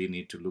something that we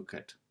need to look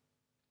at.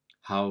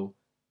 How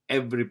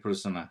every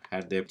prisoner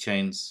had their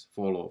chains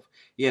fall off.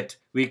 Yet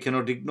we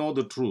cannot ignore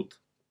the truth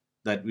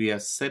that we are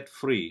set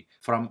free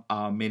from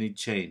our many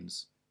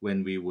chains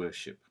when we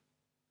worship.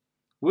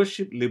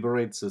 Worship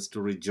liberates us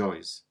to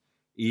rejoice,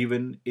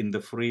 even in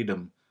the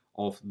freedom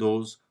of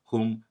those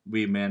whom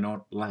we may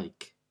not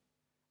like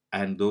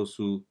and those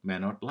who may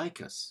not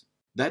like us.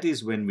 That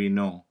is when we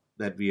know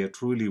that we are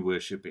truly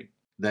worshiping.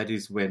 That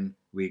is when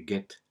we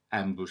get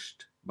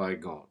ambushed by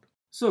God.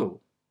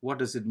 So, what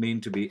does it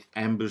mean to be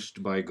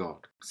ambushed by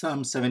God?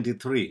 Psalm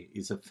 73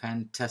 is a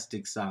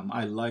fantastic psalm.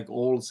 I like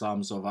all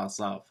psalms of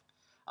Asaph.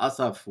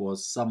 Asaph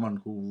was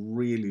someone who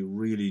really,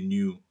 really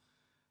knew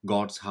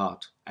God's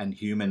heart and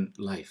human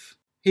life.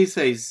 He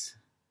says,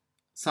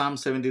 Psalm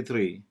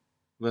 73,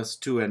 verse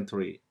 2 and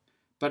 3,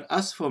 "But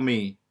as for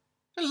me,"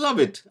 I love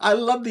it. I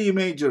love the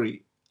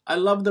imagery. I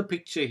love the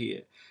picture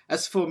here.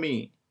 As for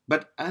me,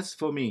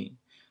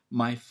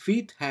 my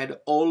feet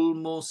had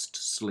almost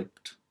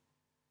slipped.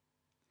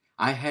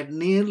 I had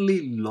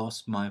nearly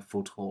lost my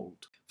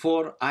foothold,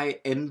 for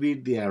I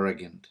envied the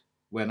arrogant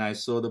when I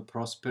saw the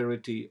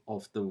prosperity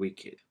of the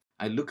wicked.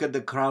 I look at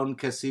the Crown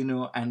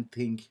Casino and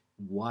think,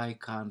 why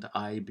can't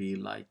I be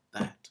like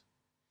that?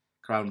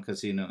 Crown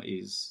Casino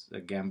is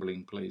a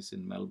gambling place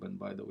in Melbourne,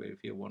 by the way,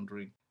 if you're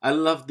wondering. I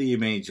love the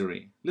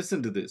imagery.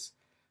 Listen to this.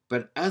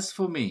 "But as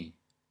for me,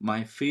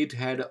 my feet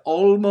had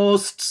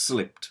almost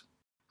slipped.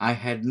 I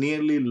had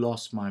nearly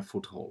lost my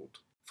foothold,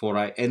 for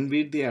I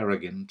envied the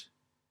arrogant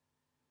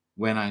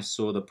when I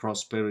saw the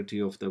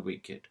prosperity of the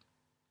wicked."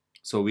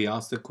 So we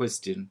ask the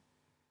question,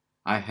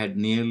 I had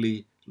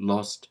nearly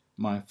lost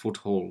my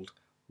foothold.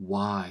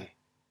 Why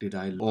did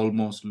I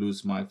almost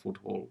lose my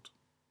foothold?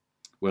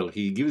 Well,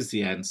 he gives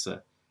the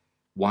answer.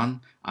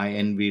 One, I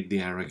envied the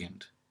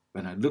arrogant.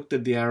 When I looked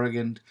at the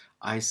arrogant,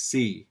 I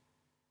see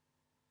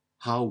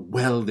how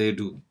well they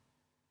do.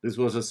 This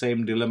was the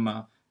same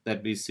dilemma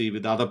that we see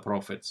with other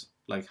prophets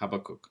like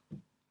Habakkuk.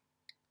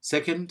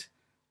 Second,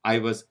 I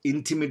was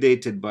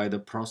intimidated by the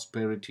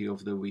prosperity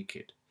of the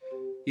wicked.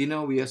 You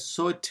know, we are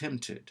so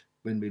tempted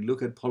when we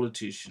look at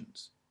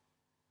politicians,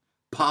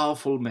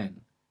 powerful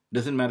men,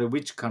 doesn't matter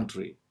which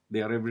country,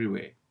 they are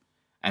everywhere.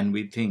 And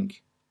we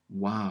think,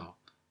 wow,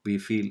 we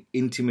feel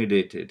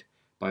intimidated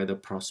by the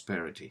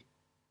prosperity.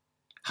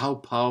 How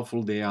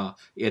powerful they are,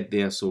 yet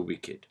they are so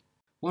wicked.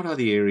 What are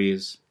the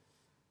areas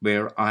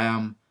where I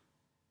am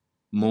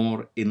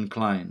more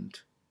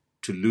inclined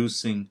to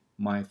losing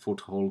my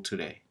foothold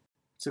today?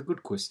 It's a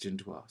good question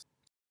to ask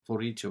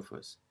for each of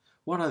us.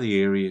 What are the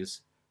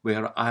areas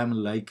where I'm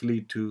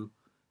likely to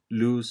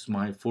lose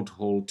my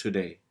foothold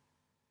today?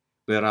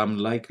 Where I'm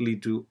likely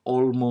to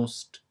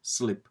almost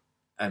slip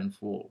and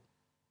fall?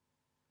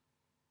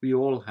 We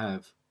all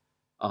have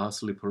our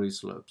slippery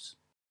slopes.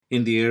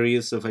 in the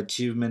areas of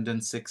achievement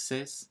and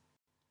success,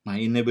 my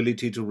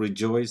inability to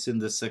rejoice in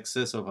the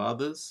success of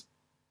others.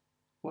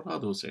 What are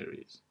those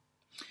areas?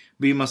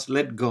 We must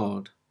let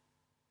God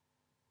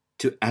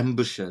to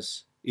ambush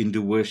us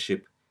into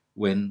worship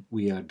when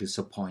we are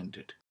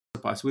disappointed.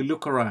 As we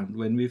look around,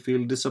 when we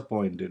feel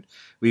disappointed,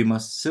 we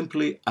must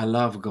simply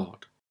allow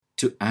God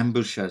to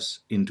ambush us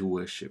into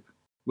worship.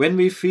 When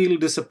we feel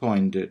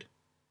disappointed,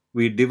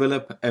 we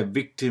develop a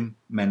victim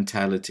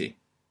mentality,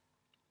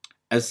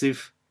 as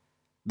if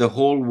the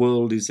whole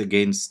world is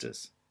against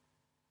us.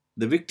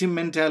 The victim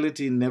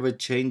mentality never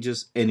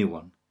changes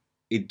anyone.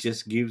 It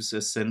just gives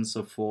a sense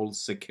of false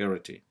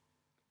security.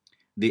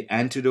 The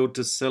antidote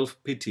to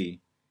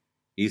self-pity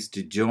is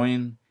to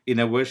join in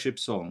a worship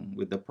song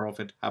with the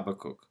prophet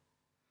Habakkuk.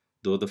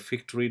 Though the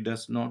fig tree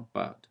does not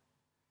bud,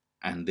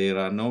 and there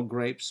are no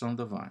grapes on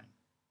the vine,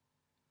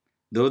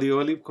 though the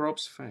olive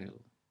crops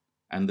fail,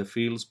 and the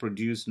fields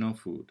produce no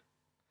food,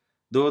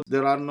 though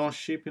there are no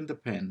sheep in the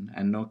pen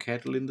and no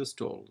cattle in the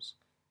stalls,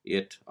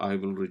 yet I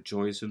will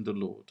rejoice in the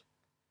Lord.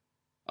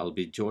 I'll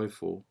be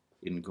joyful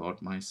in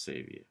God my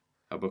Savior.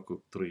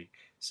 Habakkuk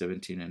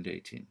 3:17 and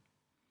 18.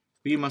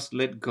 We must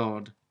let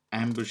God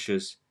ambush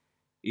us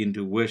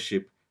into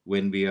worship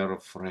when we are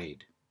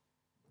afraid.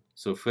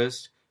 So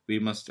first, we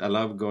must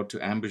allow God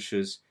to ambush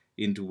us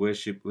into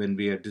worship when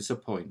we are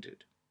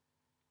disappointed.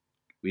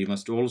 We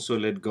must also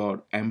let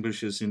God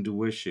ambush us into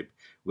worship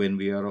when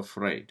we are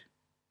afraid.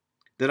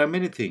 There are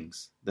many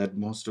things that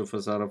most of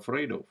us are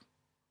afraid of.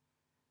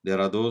 There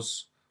are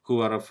those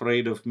who are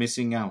afraid of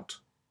missing out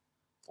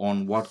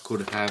on what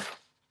could have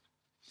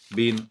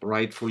been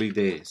rightfully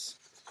theirs.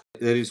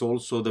 There is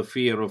also the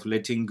fear of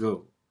letting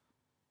go.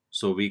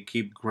 So we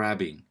keep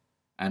grabbing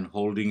and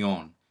holding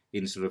on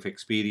instead of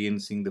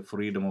experiencing the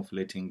freedom of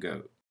letting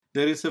go.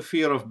 There is a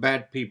fear of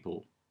bad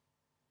people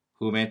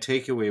who may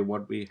take away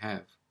what we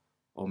have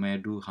or may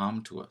do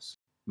harm to us.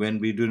 When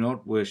we do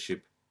not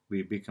worship,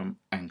 we become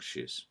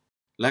anxious.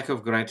 Lack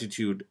of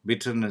gratitude,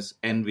 bitterness,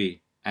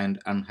 envy, and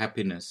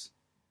unhappiness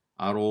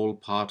are all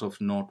part of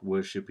not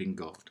worshiping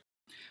God.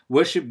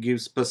 Worship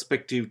gives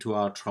perspective to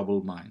our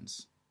troubled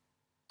minds.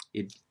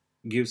 It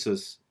gives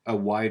us a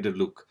wider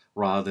look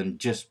rather than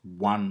just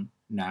one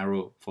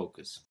narrow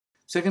focus.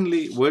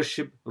 Secondly,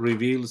 worship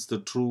reveals the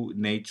true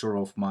nature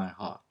of my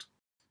heart.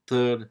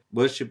 Third,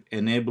 worship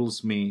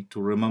enables me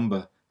to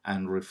remember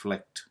and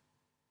reflect.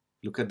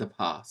 Look at the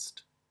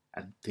past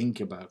and think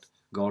about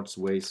God's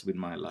ways with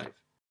my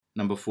life.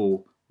 Number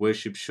 4,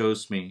 worship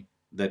shows me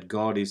that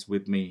God is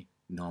with me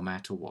no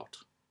matter what.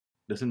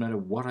 Doesn't matter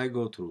what I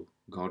go through,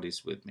 God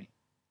is with me.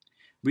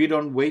 We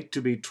don't wait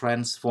to be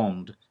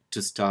transformed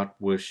to start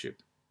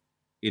worship.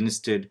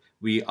 Instead,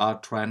 we are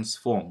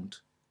transformed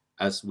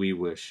as we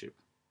worship.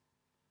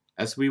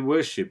 As we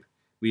worship,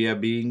 we are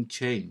being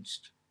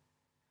changed.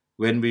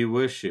 When we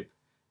worship,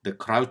 the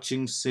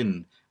crouching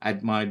sin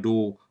at my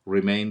door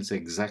remains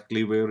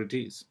exactly where it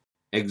is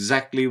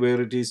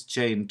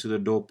chained to the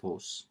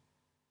doorpost.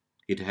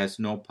 It has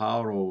no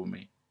power over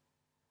me.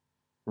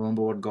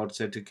 Remember what God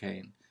said to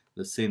Cain,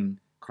 the sin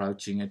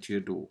crouching at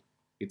your door.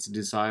 Its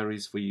desire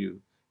is for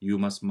you. You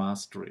must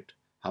master it.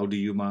 How do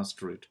you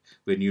master it?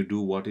 When you do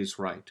what is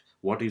right.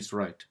 What is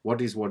right?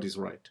 What is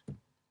right?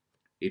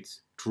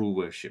 It's true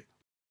worship.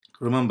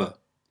 Remember,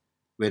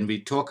 when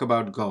we talk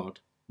about God,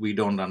 we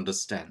don't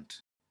understand.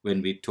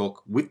 When we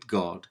talk with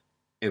God,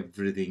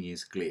 everything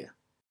is clear.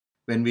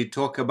 When we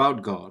talk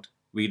about God,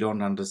 we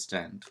don't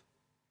understand.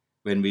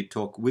 When we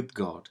talk with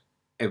God,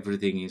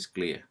 everything is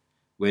clear.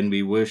 When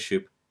we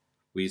worship,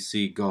 we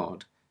see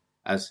God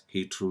as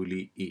He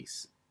truly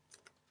is.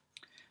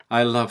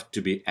 I love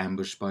to be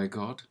ambushed by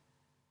God.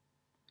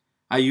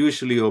 I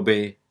usually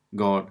obey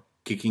God,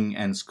 kicking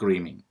and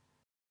screaming.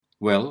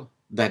 Well,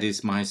 that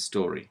is my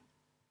story.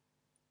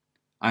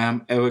 I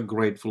am ever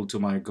grateful to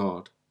my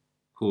God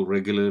who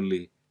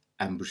regularly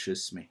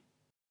ambushes me.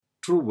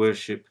 True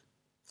worship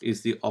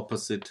is the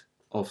opposite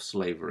of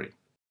slavery.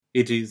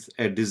 It is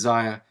a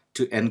desire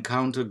to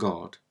encounter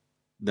God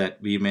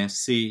that we may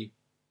see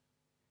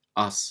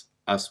us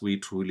as we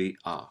truly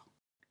are.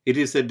 It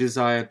is a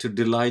desire to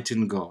delight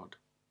in God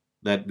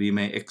that we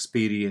may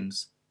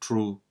experience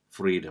true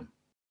freedom.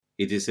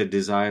 It is a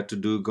desire to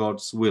do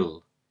God's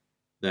will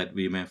that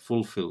we may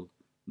fulfill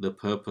the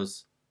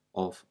purpose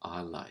of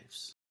our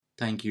lives.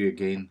 Thank you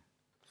again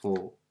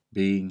for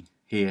being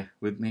here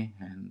with me,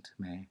 and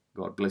may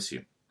God bless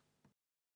you.